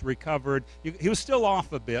was recovered. He was still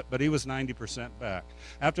off a bit, but he was 90% back.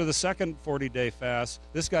 After the second 40-day fast,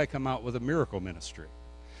 this guy come out with a miracle ministry.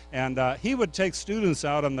 And he would take students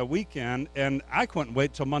out on the weekend, and I couldn't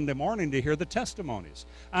wait till Monday morning to hear the testimonies.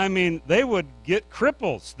 I mean, they would get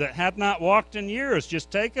cripples that had not walked in years.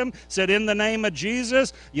 Just take them, said, in the name of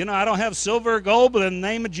Jesus, you know, I don't have silver or gold, but in the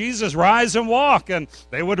name of Jesus, rise and walk. And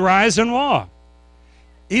they would rise and walk.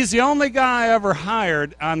 He's the only guy I ever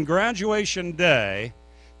hired on graduation day.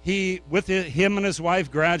 Him and his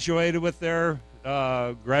wife graduated with their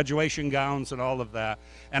graduation gowns and all of that.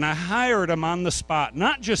 And I hired him on the spot,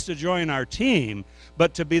 not just to join our team,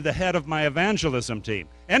 but to be the head of my evangelism team.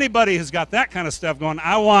 Anybody who's got that kind of stuff going,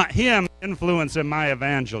 I want him influencing my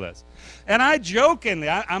evangelist. And I jokingly,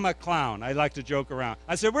 I'm a clown. I like to joke around.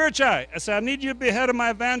 I said, Weirchai, I said, I need you to be head of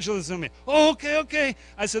my evangelism. Oh, okay.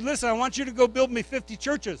 I said, listen, I want you to go build me 50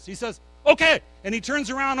 churches. He says, okay. And he turns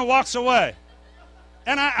around and walks away.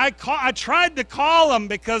 And I tried to call him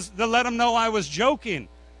to let him know I was joking.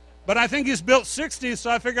 But I think he's built 60,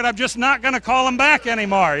 so I figured I'm just not going to call him back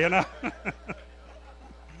anymore, you know.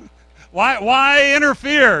 Why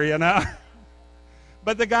interfere, you know?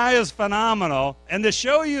 But the guy is phenomenal. And to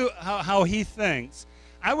show you how he thinks,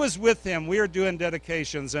 I was with him. We were doing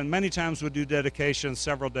dedications, and many times we'd do dedications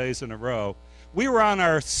several days in a row. We were on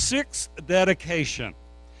our 6th dedication.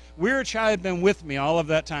 Weirchai had been with me all of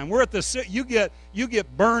that time. We're at the you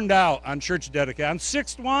get burned out on church dedication. On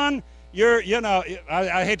 6th one,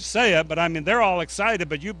 I hate to say it, but I mean they're all excited,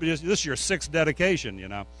 but this is your 6th dedication, you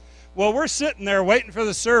know. Well, we're sitting there waiting for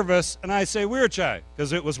the service, and I say, Weirchai,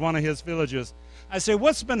 because it was one of his villages. I say,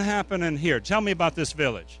 what's been happening here? Tell me about this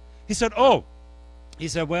village. He said,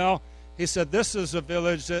 this is a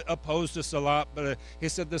village that opposed us a lot, but he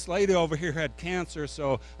said, this lady over here had cancer,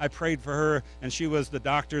 so I prayed for her, and the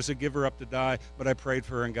doctors would give her up to die, but I prayed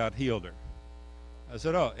for her and God healed her. I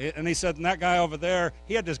said, oh, and he said, and that guy over there,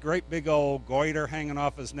 he had this great big old goiter hanging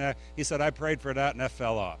off his neck. He said, I prayed for that, and that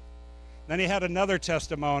fell off. Then he had another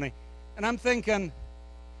testimony, and I'm thinking,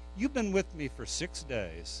 you've been with me for 6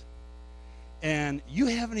 days, and you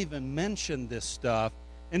haven't even mentioned this stuff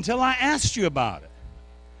until I asked you about it.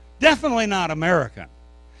 Definitely not American.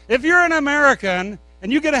 If you're an American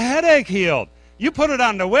and you get a headache healed, you put it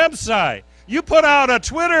on the website. You put out a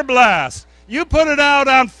Twitter blast. You put it out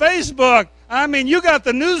on Facebook. I mean, you got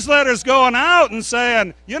the newsletters going out and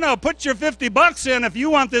saying, put your $50 in if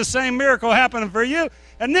you want this same miracle happening for you.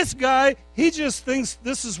 And this guy, he just thinks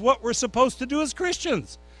this is what we're supposed to do as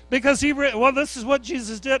Christians. Because this is what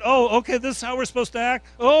Jesus did. Oh, okay, this is how we're supposed to act.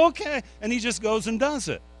 Oh, okay. And he just goes and does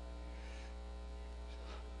it.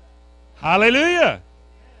 Hallelujah.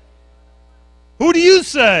 Who do you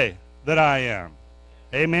say that I am?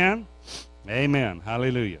 Amen? Amen.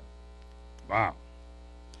 Hallelujah. Wow.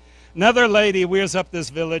 Another lady, we was up this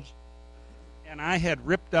village, and I had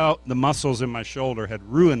ripped out the muscles in my shoulder, had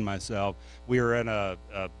ruined myself. We were in a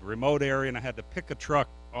remote area, and I had to pick a truck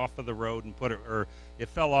off of the road and put it, or it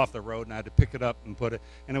fell off the road, and I had to pick it up and put it,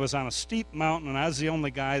 and it was on a steep mountain, and I was the only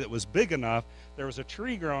guy that was big enough. There was a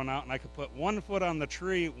tree growing out, and I could put 1 foot on the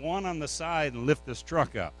tree, 1 on the side, and lift this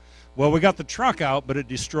truck out. Well, we got the truck out, but it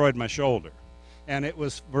destroyed my shoulder, and it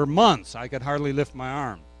was for months I could hardly lift my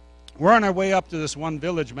arm. We're on our way up to this one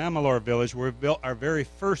village, Mamalore Village, where we built our very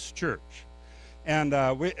first church, and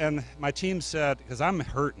my team said, because I'm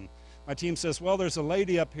hurting, my team says, well, there's a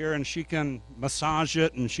lady up here, and she can massage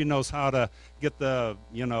it, and she knows how to get the,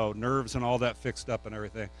 nerves and all that fixed up and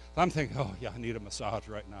everything. So I'm thinking, oh, yeah, I need a massage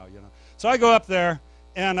right now, So I go up there,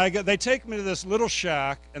 and they take me to this little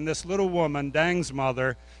shack, and this little woman, Dang's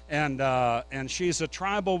mother, and she's a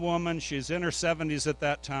tribal woman. She's in her 70s at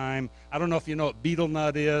that time. I don't know if you know what betel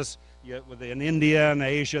nut is. In India and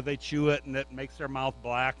Asia, they chew it, and it makes their mouth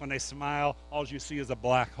black. When they smile, all you see is a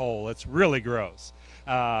black hole. It's really gross.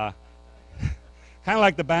 Kind of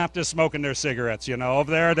like the Baptists smoking their cigarettes,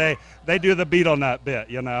 Over there, they do the betel nut bit,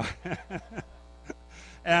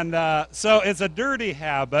 And so it's a dirty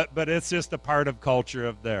habit, but it's just a part of culture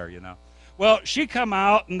of there, Well, she come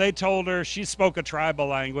out, and they told her she spoke a tribal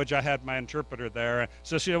language. I had my interpreter there.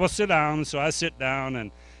 So she said, well, sit down. So I sit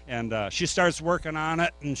down, and she starts working on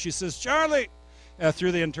it. And she says, Charlie,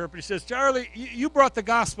 through the interpreter, she says, Charlie, you brought the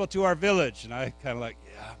gospel to our village. And I kind of like,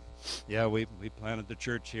 yeah, we planted the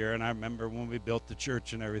church here. And I remember when we built the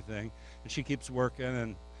church and everything. And she keeps working,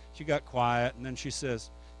 and she got quiet. And then she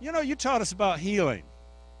says, you taught us about healing.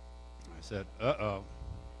 I said, uh-oh.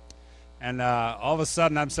 And all of a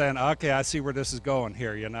sudden I'm saying, okay, I see where this is going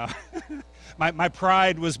here, My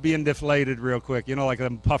pride was being deflated real quick, like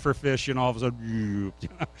a puffer fish, all of a sudden.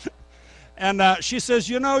 And she says,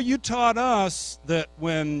 you taught us that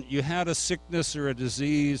when you had a sickness or a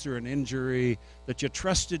disease or an injury, that you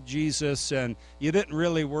trusted Jesus and you didn't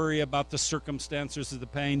really worry about the circumstances of the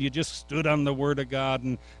pain. You just stood on the Word of God.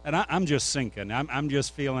 And I'm just sinking. I'm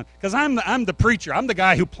just feeling, because I'm the preacher. I'm the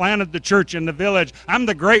guy who planted the church in the village. I'm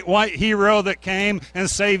the great white hero that came and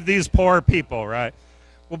saved these poor people, right?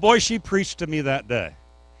 Well, boy, she preached to me that day.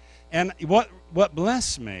 And what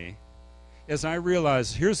blessed me is I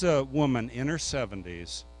realized here's a woman in her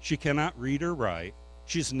 70s. She cannot read or write.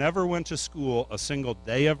 She's never went to school a single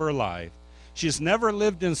day of her life. She's never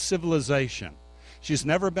lived in civilization. She's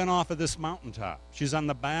never been off of this mountaintop. She's on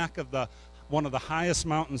the back of one of the highest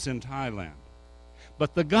mountains in Thailand.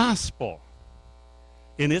 But the gospel,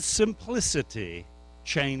 in its simplicity,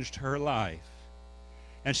 changed her life.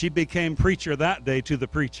 And she became preacher that day to the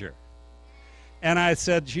preacher. And I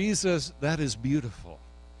said, Jesus, that is beautiful.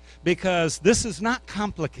 Because this is not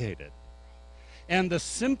complicated. And the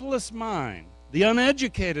simplest mind, the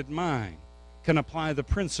uneducated mind, can apply the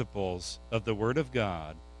principles of the Word of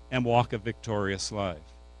God and walk a victorious life.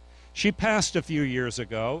 She passed a few years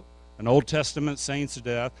ago. an Old Testament saint's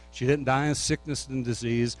death. She didn't die in sickness and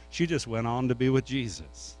disease. She just went on to be with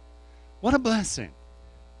Jesus. What a blessing.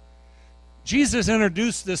 Jesus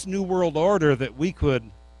introduced this new world order that we could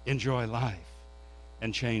enjoy life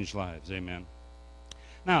and change lives. Amen.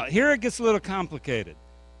 Now, here it gets a little complicated.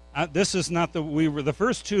 This is not the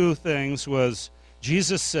first two things was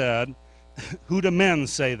Jesus said, who do men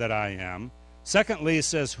say that I am? Secondly, he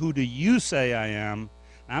says, who do you say I am?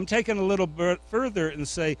 I'm taking a little bit further and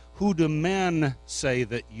say, who do men say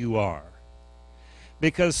that you are?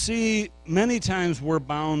 Because, see, many times we're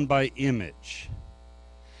bound by image.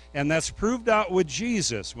 And that's proved out with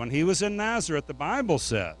Jesus. When he was in Nazareth, the Bible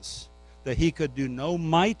says that he could do no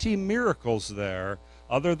mighty miracles there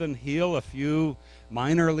other than heal a few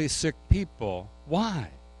minorly sick people. Why?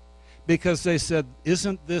 Because they said,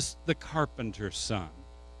 isn't this the carpenter's son?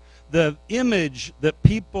 The image that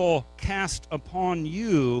people cast upon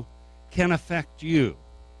you can affect you.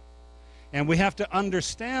 And we have to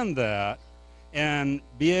understand that and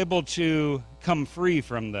be able to come free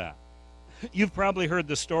from that. You've probably heard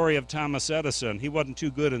the story of Thomas Edison. He wasn't too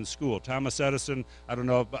good in school. Thomas Edison, I don't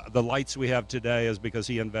know, the lights we have today is because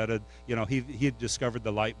he invented, he discovered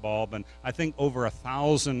the light bulb, and I think over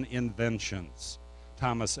 1,000 inventions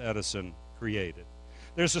Thomas Edison created.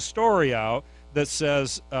 There's a story out that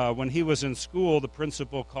says when he was in school, the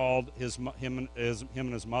principal called him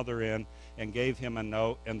and his mother in and gave him a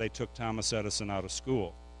note, and they took Thomas Edison out of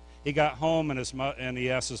school. He got home, and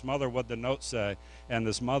he asked his mother what the note said, and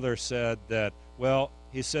his mother said that,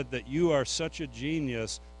 he said that you are such a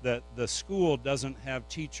genius that the school doesn't have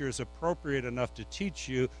teachers appropriate enough to teach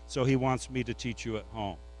you, so he wants me to teach you at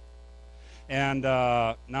home. And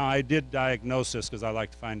now I did diagnose this because I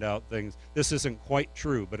like to find out things. This isn't quite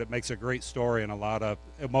true, but it makes a great story, and a lot of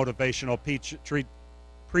motivational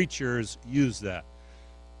preachers use that.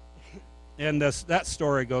 And that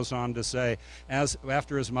story goes on to say,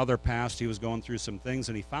 after his mother passed, he was going through some things,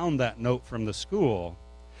 and he found that note from the school.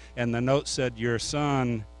 And the note said, your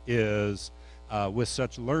son is with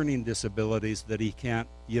such learning disabilities that he can't,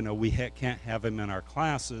 we can't have him in our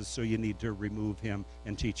classes, so you need to remove him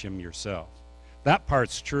and teach him yourself. That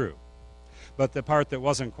part's true. But the part that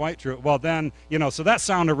wasn't quite true, so that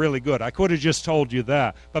sounded really good. I could have just told you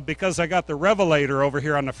that. But because I got the revelator over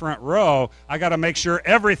here on the front row, I got to make sure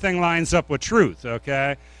everything lines up with truth,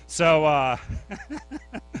 okay? So,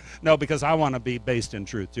 no, because I want to be based in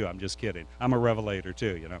truth, too. I'm just kidding. I'm a revelator,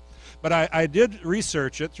 too, But I did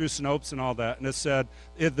research it through Snopes and all that, and it said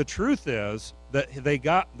the truth is that they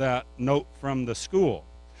got that note from the school.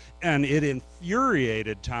 And it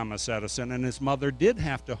infuriated Thomas Edison, and his mother did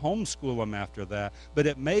have to homeschool him after that. But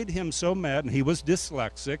it made him so mad, and he was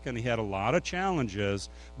dyslexic, and he had a lot of challenges,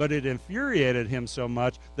 but it infuriated him so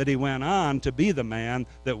much that he went on to be the man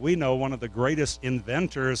that we know, one of the greatest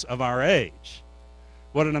inventors of our age.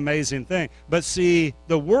 What an amazing thing. But see,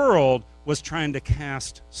 the world was trying to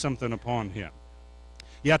cast something upon him.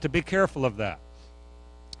 You have to be careful of that.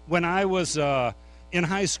 When I was in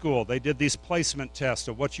high school, they did these placement tests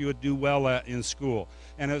of what you would do well at in school.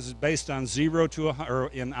 And it was based on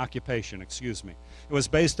in occupation, excuse me. It was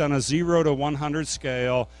based on a 0 to 100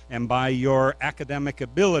 scale, and by your academic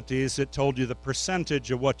abilities, it told you the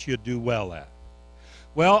percentage of what you'd do well at.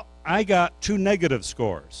 Well, I got 2 negative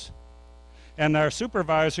scores. And our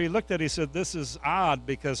supervisor, he looked at it, he said, this is odd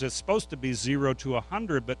because it's supposed to be 0 to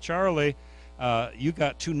 100, but Charlie, you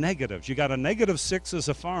got 2 negatives. You got a -6 as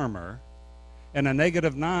a farmer, and a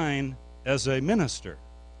 -9 as a minister,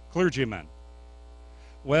 clergyman.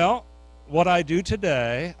 Well, what I do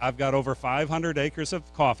today, I've got over 500 acres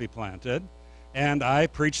of coffee planted, and I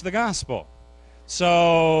preach the gospel.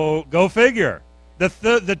 So go figure.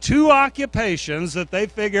 The 2 occupations that they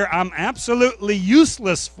figure I'm absolutely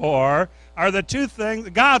useless for are the 2 things.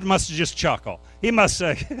 God must just chuckle. He must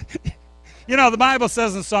say, the Bible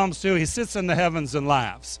says in Psalms 2, he sits in the heavens and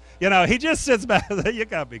laughs. He just sits back. You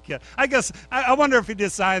got to be kidding. I guess, I wonder if he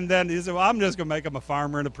decided then, he said, I'm just going to make him a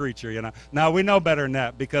farmer and a preacher, Now, we know better than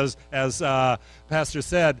that because, as Pastor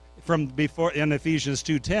said from before in Ephesians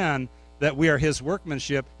 2:10, that we are his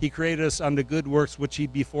workmanship. He created us unto good works, which he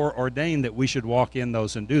before ordained that we should walk in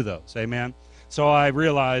those and do those. Amen? So I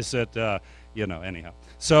realized that, anyhow.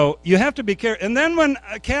 So you have to be careful. And then when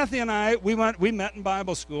Kathy and I, we met in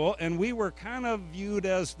Bible school, and we were kind of viewed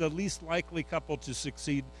as the least likely couple to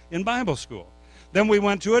succeed in Bible school. Then we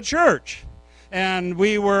went to a church, and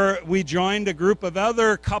we joined a group of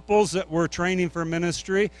other couples that were training for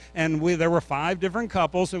ministry, and there were 5 different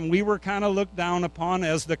couples, and we were kind of looked down upon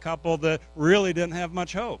as the couple that really didn't have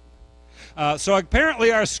much hope. So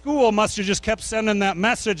apparently our school must have just kept sending that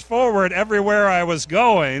message forward everywhere I was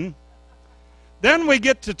going. Then we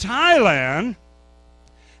get to Thailand,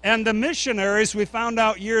 and the missionaries, we found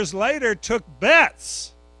out years later, took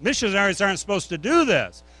bets. Missionaries aren't supposed to do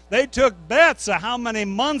this. They took bets of how many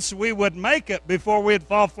months we would make it before we'd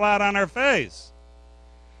fall flat on our face.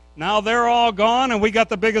 Now they're all gone, and we got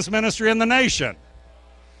the biggest ministry in the nation.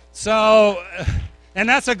 So, and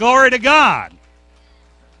that's a glory to God.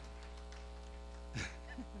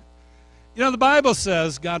 You know, the Bible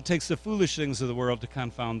says God takes the foolish things of the world to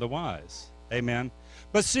confound the wise. Amen.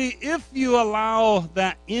 But see, if you allow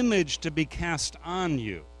that image to be cast on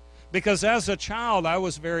you, because as a child I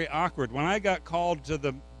was very awkward. When I got called to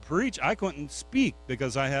the preach, I couldn't speak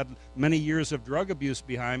because I had many years of drug abuse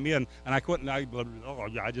behind me, and I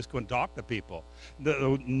just couldn't talk to people.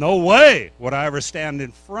 No way would I ever stand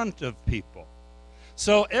in front of people.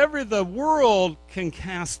 So the world can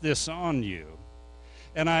cast this on you.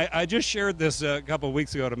 And I just shared this a couple of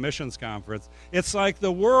weeks ago at a missions conference. It's like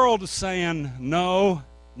the world saying no,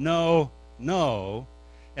 no, no.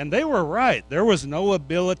 And they were right. There was no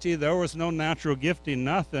ability. There was no natural gifting,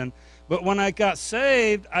 nothing. But when I got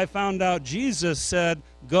saved, I found out Jesus said,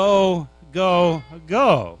 go, go,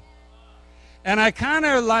 go. And I kind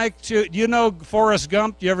of like to, you know Forrest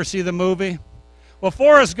Gump? Do you ever see the movie? Well,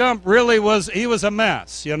 Forrest Gump really was a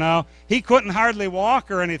mess, you know. He couldn't hardly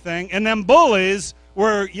walk or anything. And them bullies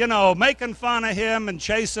were, you know, making fun of him and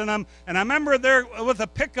chasing him. And I remember there with a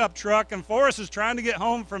pickup truck, and Forrest is trying to get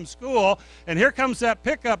home from school, and here comes that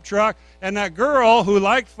pickup truck, and that girl who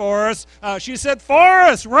liked Forrest, she said,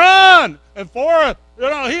 "Forrest, run!" And Forrest, you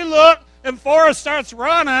know, he looked, and Forrest starts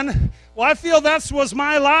running. Well, I feel that was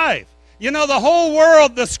my life. You know, the whole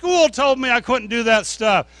world, the school told me I couldn't do that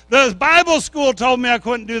stuff. The Bible school told me I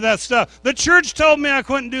couldn't do that stuff. The church told me I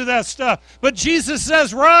couldn't do that stuff. But Jesus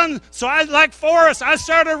says run, so I, like Forrest, I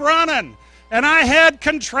started running. And I had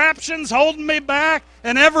contraptions holding me back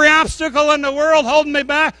and every obstacle in the world holding me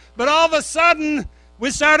back. But all of a sudden,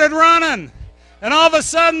 we started running. And all of a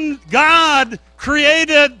sudden, God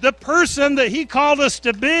created the person that he called us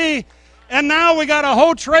to be. And now we got a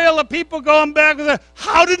whole trail of people going back with it.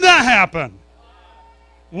 How did that happen?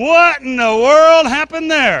 What in the world happened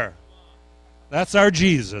there? That's our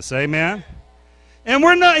Jesus, amen? And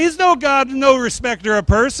he's no God, no respecter of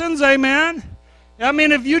persons, amen? I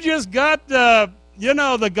mean, if you just got the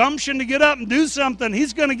gumption to get up and do something,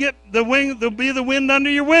 he's going to get there'll be the wind under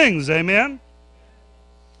your wings, amen?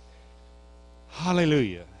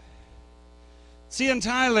 Hallelujah. See, in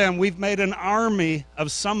Thailand, we've made an army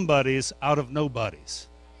of somebodies out of nobodies.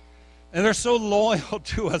 And they're so loyal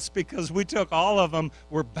to us because we took all of them,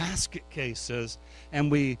 were basket cases,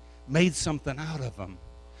 and we made something out of them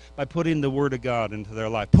by putting the Word of God into their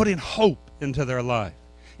life, putting hope into their life,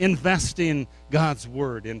 investing God's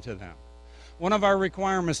Word into them. One of our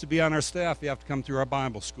requirements to be on our staff, you have to come through our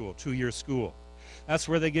Bible school, 2-year school. That's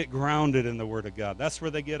where they get grounded in the Word of God. That's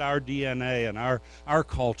where they get our DNA and our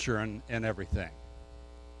culture and everything.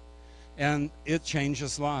 And it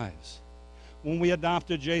changes lives. When we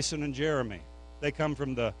adopted Jason and Jeremy, they come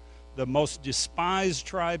from the most despised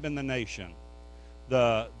tribe in the nation.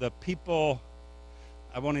 The people,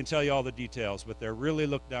 I won't even tell you all the details, but they're really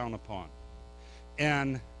looked down upon.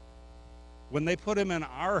 And when they put him in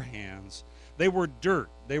our hands, they were dirt.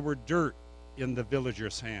 They were dirt in the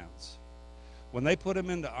villagers' hands. When they put him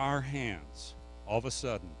into our hands, all of a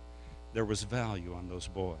sudden, there was value on those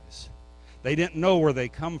boys. They didn't know where they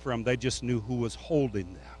come from. They just knew who was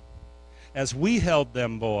holding them. As we held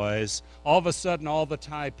them boys, all of a sudden all the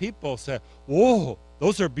Thai people said, "Whoa,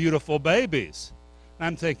 those are beautiful babies." And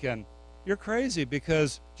I'm thinking, you're crazy,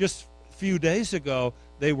 because just a few days ago,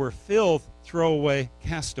 they were filth, throwaway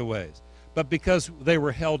castaways. But because they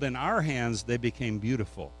were held in our hands, they became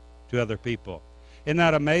beautiful to other people. Isn't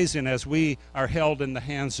that amazing? As we are held in the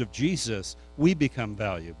hands of Jesus, we become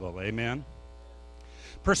valuable. Amen?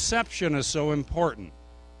 Perception is so important.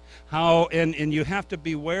 And you have to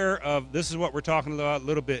beware of, this is what we're talking about a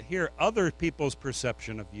little bit here, other people's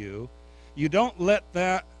perception of you. You don't let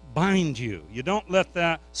that bind you. You don't let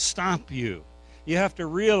that stop you. You have to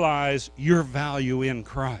realize your value in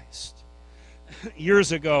Christ.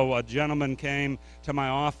 Years ago, a gentleman came to my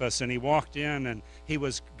office, and he walked in, and he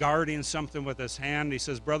was guarding something with his hand. He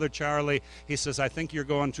says, "Brother Charlie," he says, "I think you're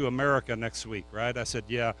going to America next week, right?" I said,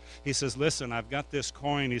 "Yeah." He says, "Listen, I've got this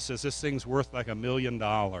coin." He says, "This thing's worth like $1 million.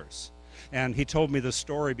 And he told me the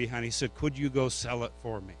story behind it. He said, "Could you go sell it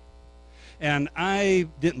for me?" And I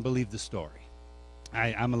didn't believe the story.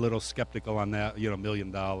 I'm a little skeptical on that, $1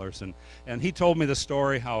 million. And he told me the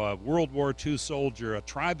story how a World War II soldier, a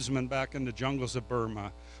tribesman back in the jungles of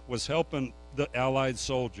Burma, was helping the Allied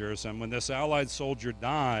soldiers. And when this Allied soldier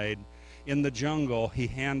died, in the jungle, he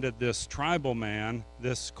handed this tribal man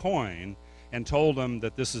this coin and told him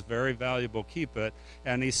that this is very valuable, keep it.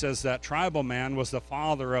 And he says that tribal man was the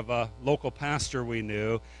father of a local pastor we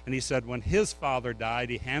knew. And he said when his father died,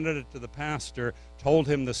 he handed it to the pastor, told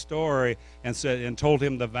him the story, and told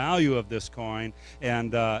him the value of this coin.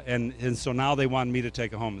 And so now they wanted me to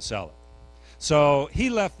take it home and sell it. So he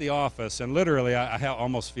left the office, and literally I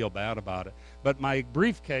almost feel bad about it. But my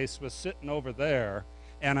briefcase was sitting over there,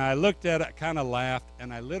 and I looked at it, kind of laughed,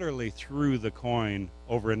 and I literally threw the coin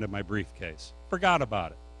over into my briefcase. Forgot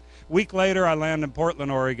about it. A week later, I land in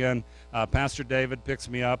Portland, Oregon. Pastor David picks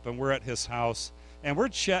me up, and we're at his house. And we're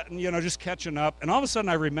chatting, just catching up. And all of a sudden,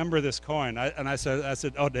 I remember this coin. I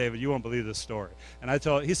said, oh, David, you won't believe this story. And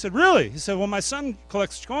he said, really? He said, well, my son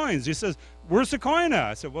collects coins. He says, where's the coin at?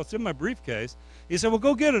 I said, well, it's in my briefcase. He said, well,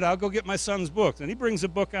 go get it. I'll go get my son's books. And he brings a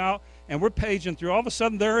book out, and we're paging through. All of a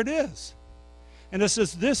sudden, there it is. And it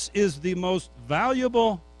says, this is the most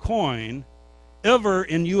valuable coin ever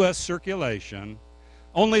in U.S. circulation.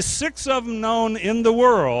 Only 6 of them known in the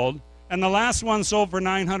world, and the last one sold for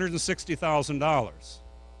 $960,000.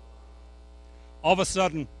 All of a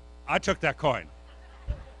sudden, I took that coin.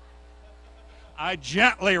 I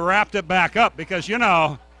gently wrapped it back up because,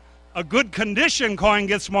 a good condition coin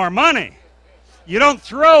gets more money. You don't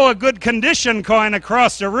throw a good condition coin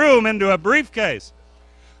across the room into a briefcase.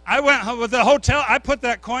 I went with the hotel. I put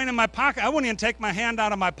that coin in my pocket. I wouldn't even take my hand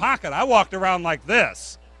out of my pocket. I walked around like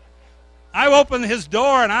this. I opened his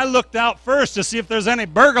door, and I looked out first to see if there's any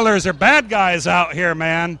burglars or bad guys out here,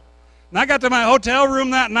 man. And I got to my hotel room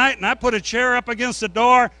that night, and I put a chair up against the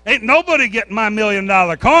door. Ain't nobody getting my $1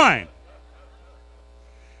 million coin.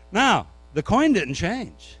 Now, the coin didn't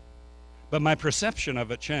change, but my perception of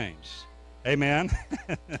it changed. Amen?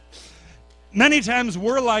 Many times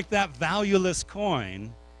we're like that valueless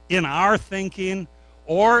coin in our thinking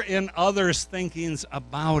or in others' thinkings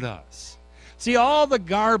about us. See, all the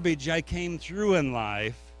garbage I came through in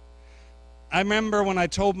life, I remember when I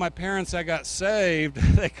told my parents I got saved,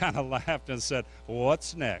 they kind of laughed and said,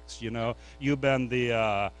 what's next? You've been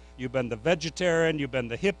the vegetarian, you've been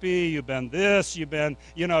the hippie, you've been this,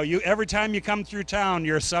 every time you come through town,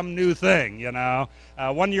 you're some new thing,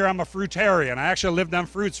 1 year I'm a fruitarian. I actually lived on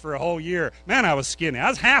fruits for a whole year. Man, I was skinny. I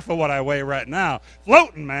was half of what I weigh right now.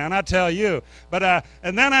 Floating, man, I tell you. But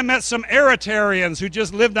and then I met some aeritarians who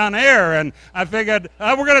just lived on air, and I figured,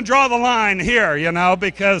 we're going to draw the line here,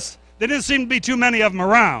 because there didn't seem to be too many of them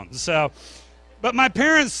around. But my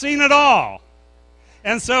parents seen it all.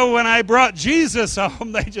 And so when I brought Jesus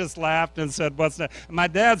home, they just laughed and said, what's that? My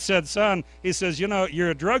dad said, son, he says, you're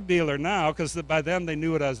a drug dealer now, because by then they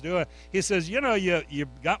knew what I was doing. He says, you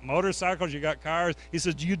got motorcycles, you got cars. He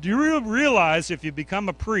says, do you realize if you become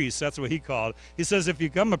a priest, that's what he called it. He says, if you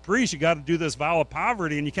become a priest, you got to do this vow of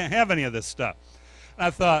poverty, and you can't have any of this stuff. And I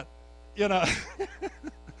thought,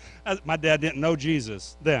 my dad didn't know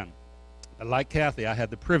Jesus then. But like Kathy, I had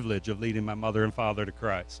the privilege of leading my mother and father to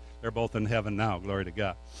Christ. They're both in heaven now, glory to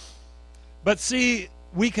God. But see,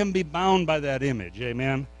 we can be bound by that image,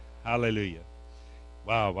 amen? Hallelujah.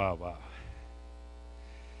 Wow, wow, wow.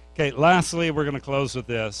 Okay, lastly, we're going to close with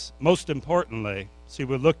this. Most importantly, see,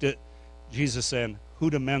 we looked at Jesus saying, who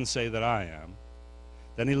do men say that I am?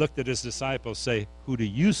 Then he looked at his disciples, say, who do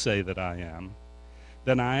you say that I am?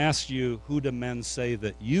 Then I asked you, who do men say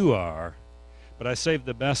that you are? But I saved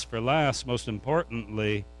the best for last. Most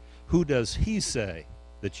importantly, who does he say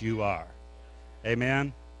that you are?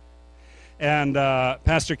 Amen? And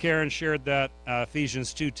Pastor Karen shared that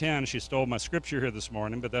Ephesians 2:10. She stole my scripture here this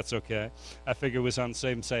morning, but that's okay. I figure it was on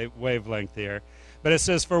the same wavelength here. But it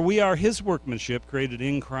says, for we are his workmanship, created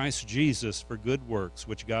in Christ Jesus for good works,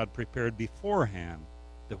 which God prepared beforehand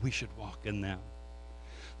that we should walk in them.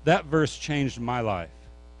 That verse changed my life.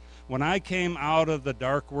 When I came out of the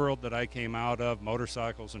dark world that I came out of,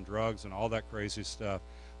 motorcycles and drugs and all that crazy stuff,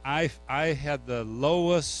 I had the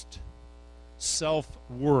lowest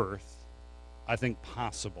self-worth, I think,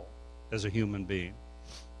 possible as a human being.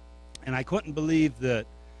 And I couldn't believe that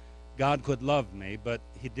God could love me, but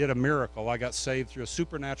he did a miracle. I got saved through a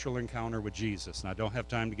supernatural encounter with Jesus. And I don't have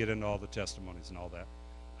time to get into all the testimonies and all that.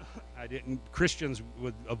 Christians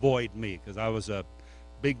would avoid me because I was a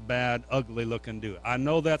big, bad, ugly-looking dude. I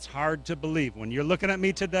know that's hard to believe. When you're looking at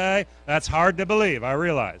me today, that's hard to believe, I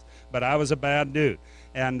realize. But I was a bad dude.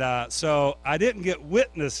 And so I didn't get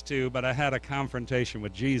witnessed to, but I had a confrontation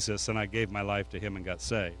with Jesus, and I gave my life to him and got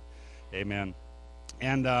saved. Amen.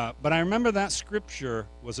 And but I remember that scripture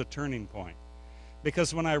was a turning point.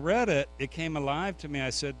 Because when I read it, it came alive to me.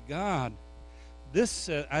 I said, God,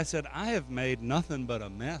 I said, I have made nothing but a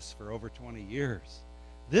mess for over 20 years.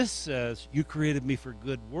 This says you created me for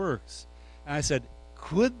good works. And I said,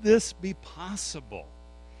 could this be possible?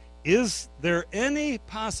 Is there any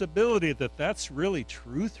possibility that that's really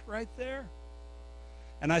truth right there?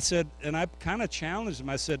 And I said, and I kind of challenged him.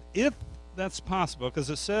 I said, if that's possible, because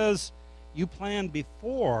it says you planned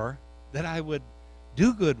before that I would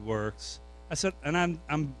do good works. I said, and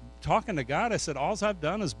I'm talking to God. I said, all I've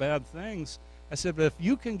done is bad things. I said, but if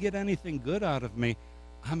you can get anything good out of me,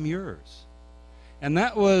 I'm yours. And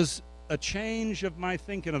that was a change of my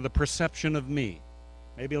thinking, of the perception of me.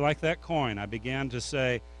 Maybe like that coin, I began to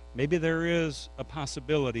say, maybe there is a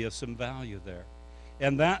possibility of some value there.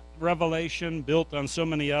 And that revelation, built on so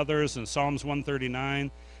many others, in Psalms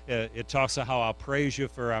 139, it talks about how I'll praise you,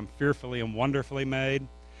 for I'm fearfully and wonderfully made.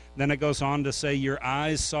 Then it goes on to say, your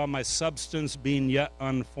eyes saw my substance being yet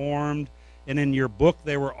unformed, and in your book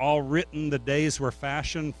they were all written, the days were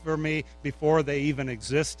fashioned for me before they even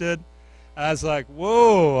existed. I was like,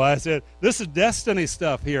 whoa. I said, this is destiny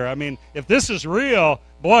stuff here. I mean, if this is real,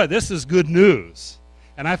 boy, this is good news.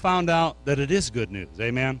 And I found out that it is good news.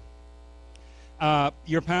 Amen.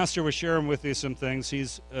 Your pastor was sharing with you some things.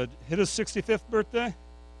 He's hit his 65th birthday.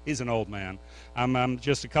 He's an old man. I'm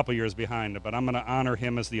just a couple years behind him, but I'm going to honor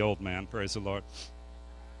him as the old man. Praise the Lord.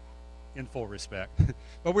 In full respect.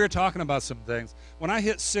 But we were talking about some things. When I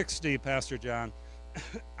hit 60, Pastor John,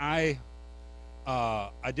 I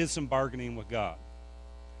did some bargaining with God.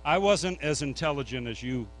 I wasn't as intelligent as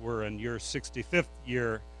you were in your 65th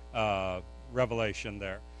year revelation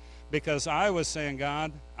there, because I was saying,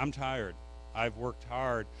 God, I'm tired. I've worked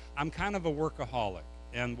hard. I'm kind of a workaholic.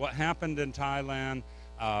 And what happened in Thailand,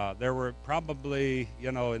 there were probably,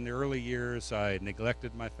 in the early years, I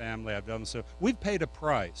neglected my family. I've done so. We've paid a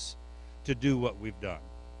price to do what we've done,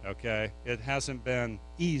 okay? It hasn't been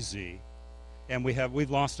easy. And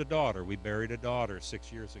we've lost a daughter. We buried a daughter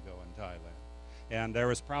 6 years ago in Thailand. And there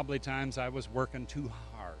was probably times I was working too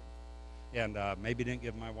hard and maybe didn't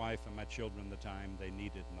give my wife and my children the time they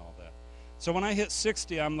needed and all that. So when I hit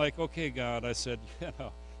 60, I'm like, okay, God, I said,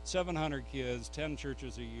 700 kids, 10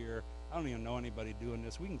 churches a year. I don't even know anybody doing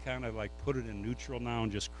this. We can kind of like put it in neutral now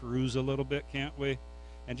and just cruise a little bit, can't we?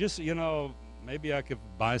 And just, maybe I could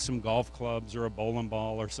buy some golf clubs or a bowling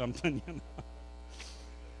ball or something,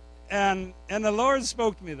 And the Lord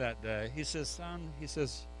spoke to me that day. He says, son,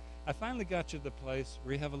 I finally got you to the place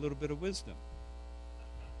where you have a little bit of wisdom.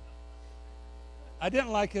 I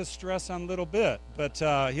didn't like his stress on little bit, but,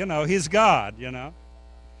 he's God,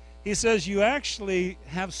 He says, you actually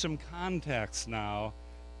have some contacts now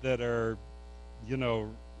that are,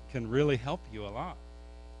 can really help you a lot.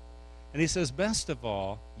 And he says, best of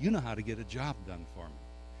all, you know how to get a job done for me.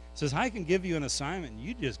 He says, I can give you an assignment, and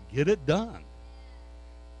you just get it done.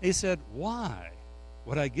 He said, why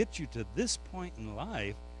would I get you to this point in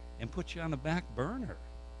life and put you on the back burner?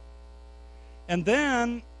 And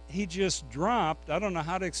then he just dropped, I don't know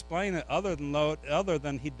how to explain it other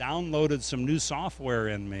than he downloaded some new software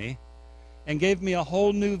in me and gave me a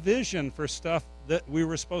whole new vision for stuff that we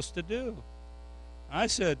were supposed to do. I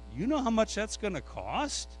said, you know how much that's going to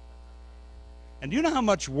cost? And do you know how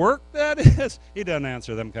much work that is? He doesn't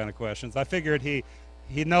answer them kind of questions. I figured he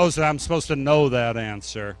knows that I'm supposed to know that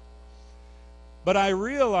answer. But I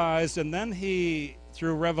realized, and then he,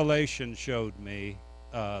 through revelation, showed me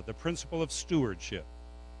the principle of stewardship.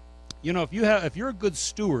 If you're a good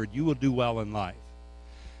steward, you will do well in life.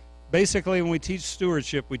 Basically, when we teach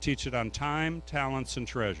stewardship, we teach it on time, talents, and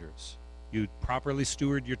treasures. You properly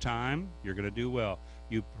steward your time, you're going to do well.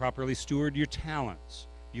 You properly steward your talents.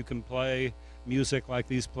 You can play music like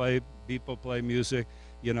these people play music.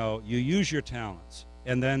 You use your talents.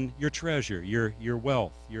 And then your treasure, your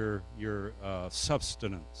wealth, your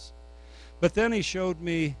substance. But then he showed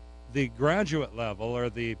me the graduate level or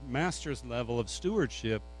the master's level of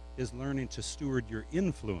stewardship is learning to steward your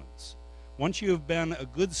influence. Once you've been a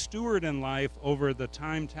good steward in life over the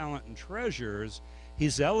time, talent, and treasures,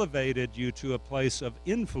 he's elevated you to a place of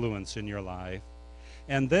influence in your life.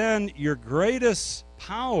 And then your greatest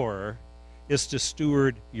power is to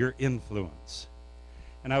steward your influence.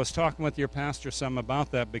 And I was talking with your pastor some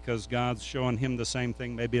about that because God's showing him the same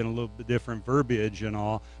thing, maybe in a little bit different verbiage and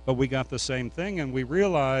all, but we got the same thing, and we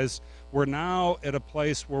realize we're now at a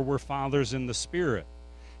place where we're fathers in the Spirit.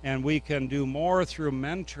 And we can do more through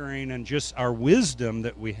mentoring and just our wisdom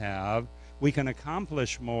that we have. We can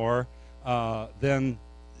accomplish more than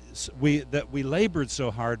we labored so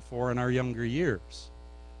hard for in our younger years.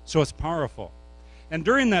 So it's powerful. And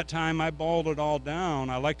during that time, I boiled it all down.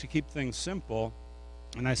 I like to keep things simple.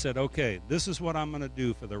 And I said, okay, this is what I'm going to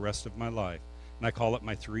do for the rest of my life. And I call it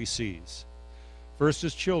my 3 C's. First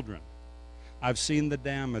is children. I've seen the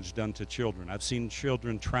damage done to children. I've seen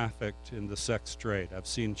children trafficked in the sex trade. I've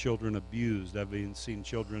seen children abused. I've even seen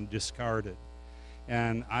children discarded.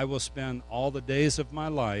 And I will spend all the days of my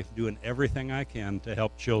life doing everything I can to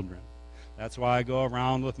help children. That's why I go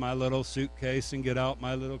around with my little suitcase and get out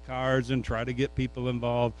my little cards and try to get people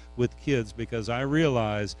involved with kids, because I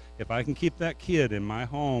realize if I can keep that kid in my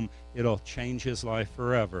home, it'll change his life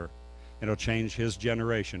forever. It'll change his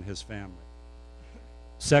generation, his family.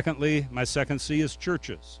 Secondly, my second C is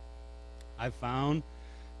churches. I've found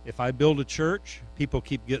if I build a church, people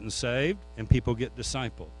keep getting saved and people get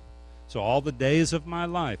discipled. So all the days of my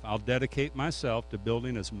life, I'll dedicate myself to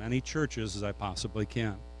building as many churches as I possibly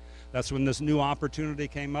can. That's when this new opportunity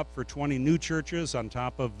came up for 20 new churches on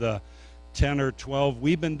top of the 10 or 12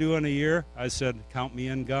 we've been doing a year. I said, count me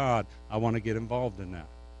in, God. I want to get involved in that,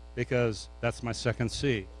 because that's my second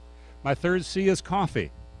C. My third C is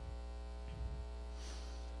coffee.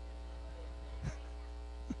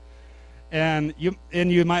 And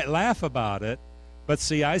you might laugh about it, but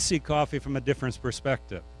see, I see coffee from a different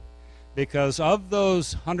perspective. Because of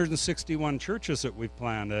those 161 churches that we've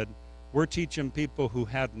planted, we're teaching people who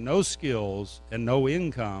had no skills and no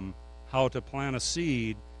income how to plant a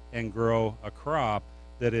seed and grow a crop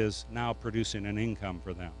that is now producing an income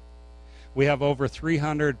for them. We have over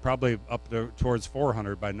 300, probably up towards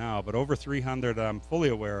 400 by now, but over 300 I'm fully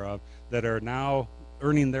aware of that are now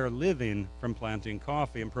earning their living from planting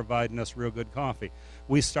coffee and providing us real good coffee.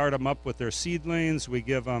 We start them up with their seedlings. We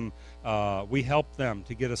give them, we help them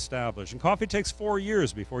to get established. And coffee takes 4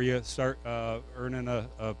 years before you start earning a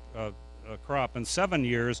crop, and 7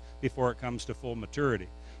 years before it comes to full maturity.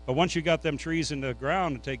 But once you got them trees in the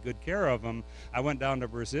ground and take good care of them, I went down to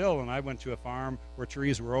Brazil and I went to a farm where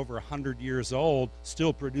trees were over 100 years old,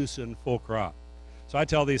 still producing full crop. So I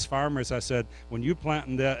tell these farmers, I said, when you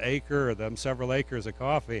planting that acre or them several acres of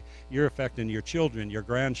coffee, you're affecting your children, your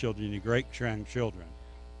grandchildren, your great-grandchildren.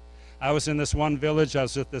 I was in this one village. I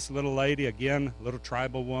was with this little lady, again, little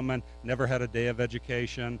tribal woman, never had a day of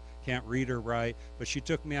education, can't read or write, but she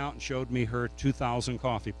took me out and showed me her 2,000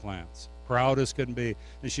 coffee plants, proud as could be.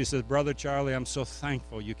 And she said, Brother Charlie, I'm so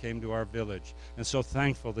thankful you came to our village and so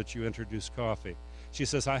thankful that you introduced coffee. She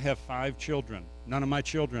says, I have 5 children. None of my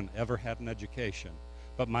children ever had an education.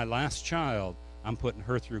 But my last child, I'm putting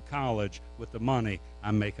her through college with the money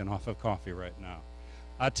I'm making off of coffee right now.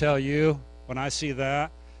 I tell you, when I see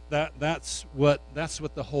that's what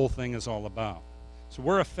the whole thing is all about. So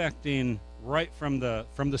we're affecting right from the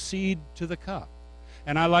seed to the cup.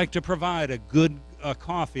 And I like to provide a good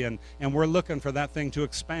coffee, and we're looking for that thing to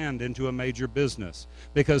expand into a major business,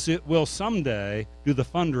 because it will someday do the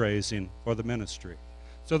fundraising for the ministry.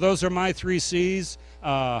 So those are my 3 C's.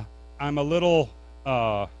 I'm a little,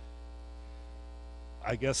 I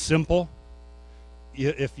guess, simple.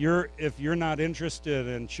 If you're not interested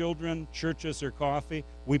in children, churches, or coffee,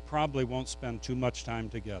 we probably won't spend too much time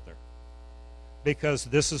together, because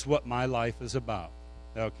this is what my life is about,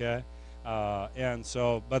 okay?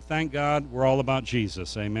 But thank God we're all about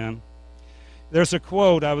Jesus, amen? There's a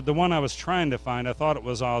quote, the one I was trying to find, I thought it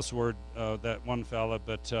was Oswald, that one fella,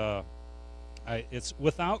 but it's,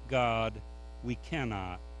 without God, we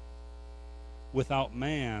cannot. Without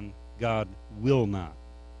man, God will not.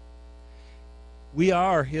 We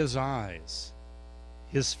are his eyes,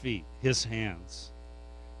 his feet, his hands.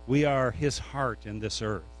 We are his heart in this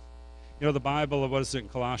earth. You know, the Bible, what is it in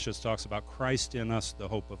Colossians, talks about Christ in us, the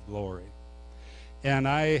hope of glory. And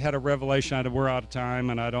I had a revelation. We're out of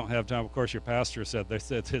time, and I don't have time. Of course, your pastor said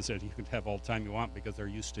you can have all the time you want because they're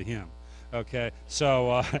used to him. Okay?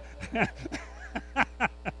 So,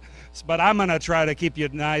 but I'm going to try to keep you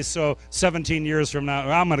nice. So 17 years from now,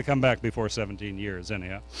 I'm going to come back before 17 years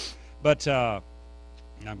anyhow. But I'm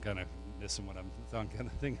kind of missing what I'm kind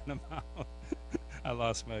of thinking about. I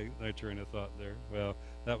lost my train of thought there. Well,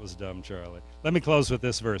 that was dumb, Charlie. Let me close with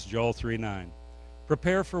this verse, Joel 3:9.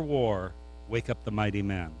 Prepare for war, wake up the mighty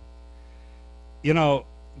men. You know,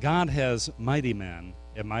 God has mighty men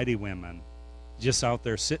and mighty women just out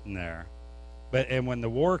there sitting there. And when the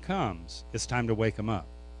war comes, it's time to wake them up.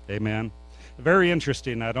 Amen? Very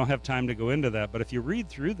interesting. I don't have time to go into that, but if you read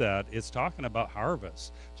through that, it's talking about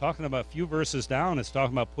harvest. Talking about a few verses down, it's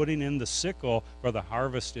talking about putting in the sickle where the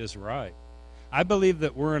harvest is ripe. I believe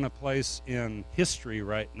that we're in a place in history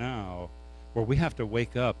right now where we have to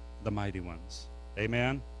wake up the mighty ones.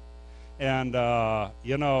 Amen? And, all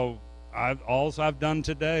I've done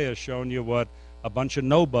today is shown you what a bunch of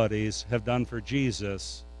nobodies have done for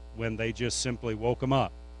Jesus when they just simply woke him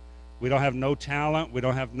up. We don't have no talent. We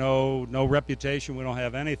don't have no reputation. We don't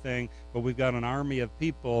have anything, but we've got an army of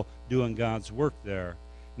people doing God's work there.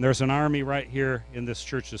 And there's an army right here in this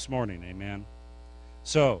church this morning, amen?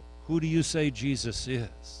 So, who do you say Jesus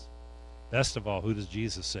is? Best of all, who does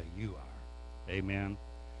Jesus say you are? Amen?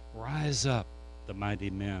 Rise up, the mighty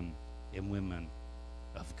men and women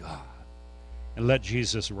of God, and let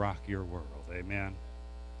Jesus rock your world, amen?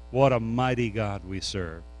 What a mighty God we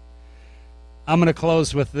serve. I'm going to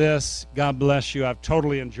close with this. God bless you. I've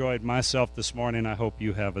totally enjoyed myself this morning. I hope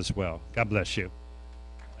you have as well. God bless you.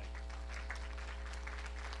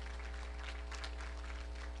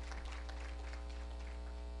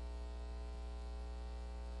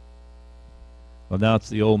 Well, now it's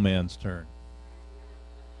the old man's turn.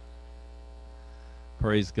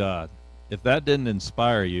 Praise God. If that didn't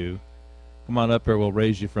inspire you, come on up here, we'll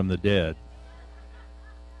raise you from the dead.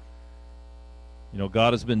 You know,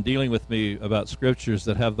 God has been dealing with me about scriptures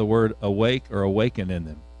that have the word awake or awaken in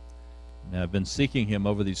them. And I've been seeking him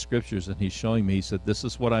over these scriptures, and he's showing me, he said, this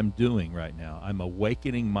is what I'm doing right now. I'm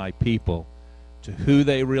awakening my people to who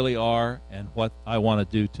they really are and what I want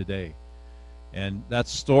to do today. And that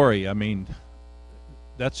story, I mean,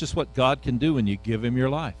 that's just what God can do when you give him your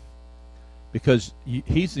life. Because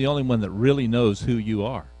he's the only one that really knows who you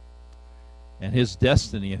are and his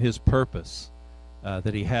destiny and his purpose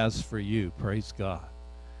that he has for you. Praise God.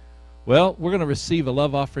 Well, we're going to receive a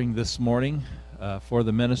love offering this morning for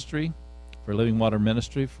the ministry, for Living Water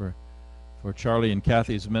Ministry, for Charlie and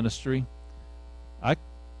Kathy's ministry.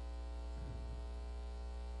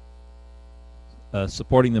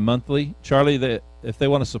 Supporting them monthly. Charlie, if they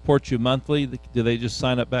want to support you monthly, do they just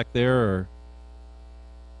sign up back there? Or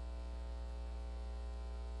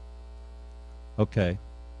okay.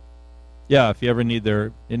 Yeah, if you ever need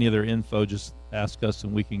any of their info, just ask us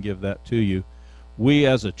and we can give that to you. We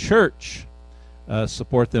as a church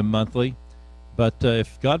support them monthly, but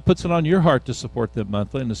if God puts it on your heart to support them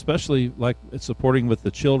monthly, and especially like it's supporting with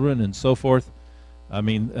the children and so forth, I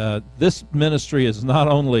mean, this ministry is not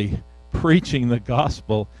only preaching the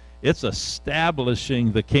gospel, it's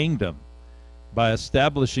establishing the kingdom by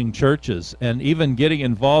establishing churches and even getting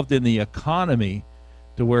involved in the economy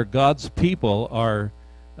to where God's people are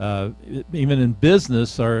even in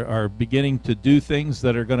business are beginning to do things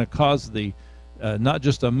that are going to cause the not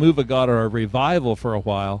just a move of God or a revival for a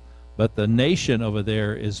while, but the nation over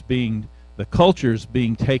there is the culture's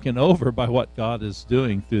being taken over by what God is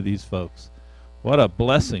doing through these folks. What a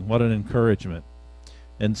blessing, what an encouragement.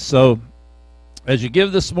 And so as you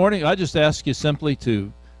give this morning, I just ask you simply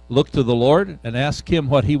to look to the Lord and ask him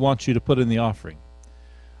what he wants you to put in the offering.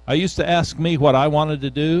 I used to ask me what I wanted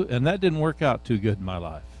to do, and that didn't work out too good in my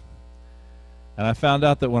life. And I found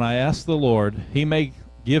out that when I ask the Lord, he may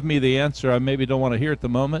give me the answer I maybe don't want to hear at the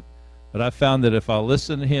moment, but I found that if I'll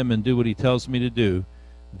listen to him and do what he tells me to do,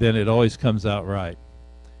 then it always comes out right.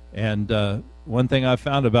 And one thing I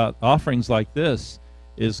found about offerings like this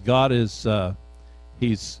is God is,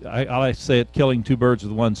 I like to say it, killing two birds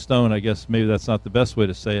with one stone. I guess maybe that's not the best way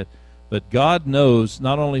to say it. But God knows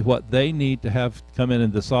not only what they need to have come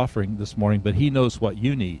in this offering this morning, but he knows what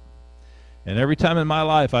you need. And every time in my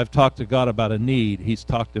life I've talked to God about a need, he's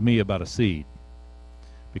talked to me about a seed,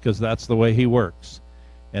 because that's the way he works.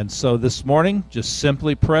 And so this morning, just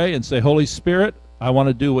simply pray and say, Holy Spirit, I want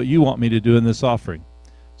to do what you want me to do in this offering.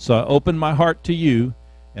 So I open my heart to you,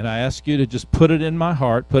 and I ask you to just put it in my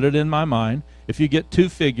heart, put it in my mind. If you get two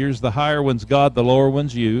figures, the higher one's God, the lower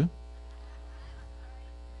one's you.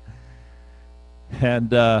 And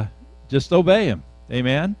just obey him.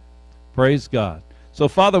 Amen? Praise God. So,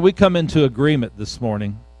 Father, we come into agreement this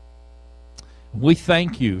morning. We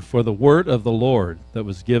thank you for the word of the Lord that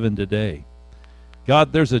was given today.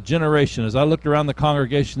 God, there's a generation. As I looked around the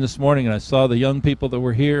congregation this morning and I saw the young people that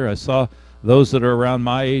were here, I saw those that are around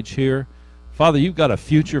my age here. Father, you've got a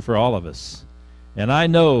future for all of us. And I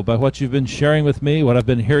know by what you've been sharing with me, what I've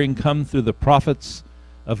been hearing come through the prophets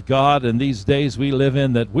of God in these days we live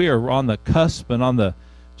in, that we are on the cusp and on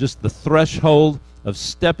just the threshold of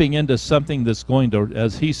stepping into something that's going to,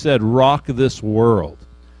 as he said, rock this world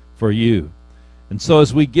for you. And so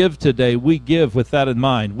as we give today, we give with that in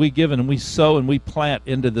mind. We give and we sow and we plant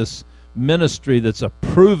into this ministry that's a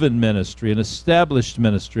proven ministry, an established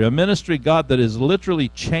ministry, a ministry, God, that is literally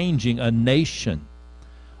changing a nation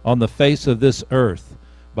on the face of this earth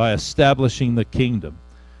by establishing the kingdom.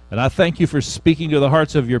 And I thank you for speaking to the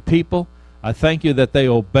hearts of your people. I thank you that they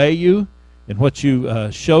obey you in what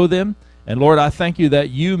you show them. And Lord, I thank you that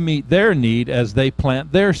you meet their need as they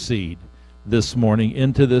plant their seed this morning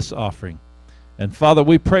into this offering. And Father,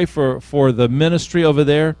 we pray for the ministry over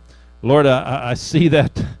there. Lord, I see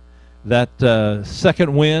that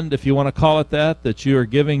second wind, if you want to call it that you are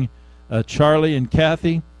giving Charlie and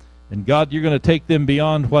Kathy. And God, you're going to take them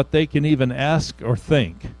beyond what they can even ask or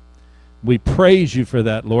think. We praise you for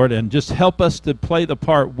that, Lord, and just help us to play the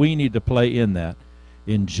part we need to play in that.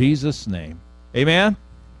 In Jesus' name. Amen?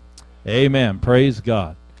 Amen. Praise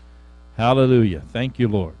God. Hallelujah. Thank you,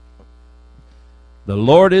 Lord. The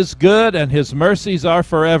Lord is good, and his mercies are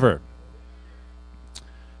forever.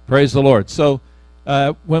 Praise the Lord. So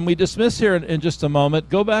when we dismiss here in just a moment,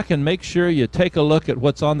 go back and make sure you take a look at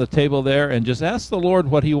what's on the table there and just ask the Lord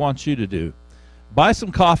what he wants you to do. Buy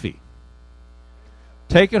some coffee.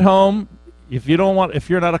 Take it home. If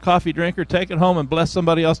you're not a coffee drinker, take it home and bless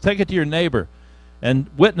somebody else. Take it to your neighbor and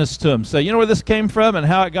witness to him. Say, you know where this came from and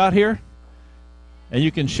how it got here? And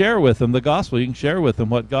you can share with them the gospel. You can share with them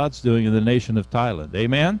what God's doing in the nation of Thailand.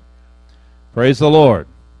 Amen? Praise the Lord.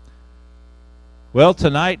 Well,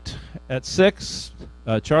 tonight at 6,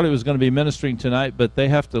 Charlie was going to be ministering tonight, but they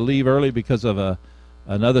have to leave early because of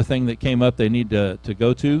another thing that came up they need to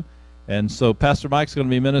go to. And so Pastor Mike's going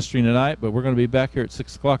to be ministering tonight, but we're going to be back here at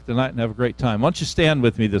 6 o'clock tonight and have a great time. Why don't you stand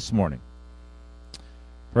with me this morning?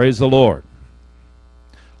 Praise the Lord.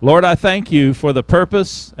 Lord, I thank you for the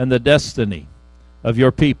purpose and the destiny of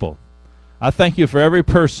your people. I thank you for every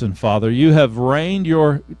person, Father. You have rained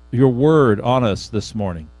your word on us this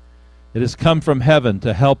morning. It has come from heaven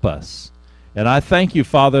to help us. And I thank you,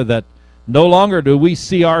 Father, that no longer do we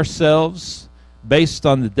see ourselves based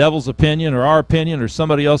on the devil's opinion or our opinion or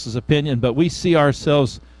somebody else's opinion, but we see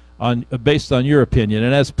ourselves based on your opinion.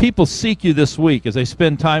 And as people seek you this week, as they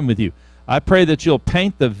spend time with you, I pray that you'll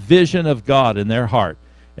paint the vision of God in their heart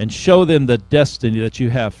and show them the destiny that you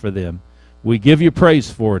have for them. We give you praise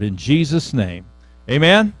for it in Jesus' name.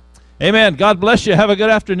 Amen? Amen. God bless you. Have a good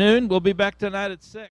afternoon. We'll be back tonight at 6.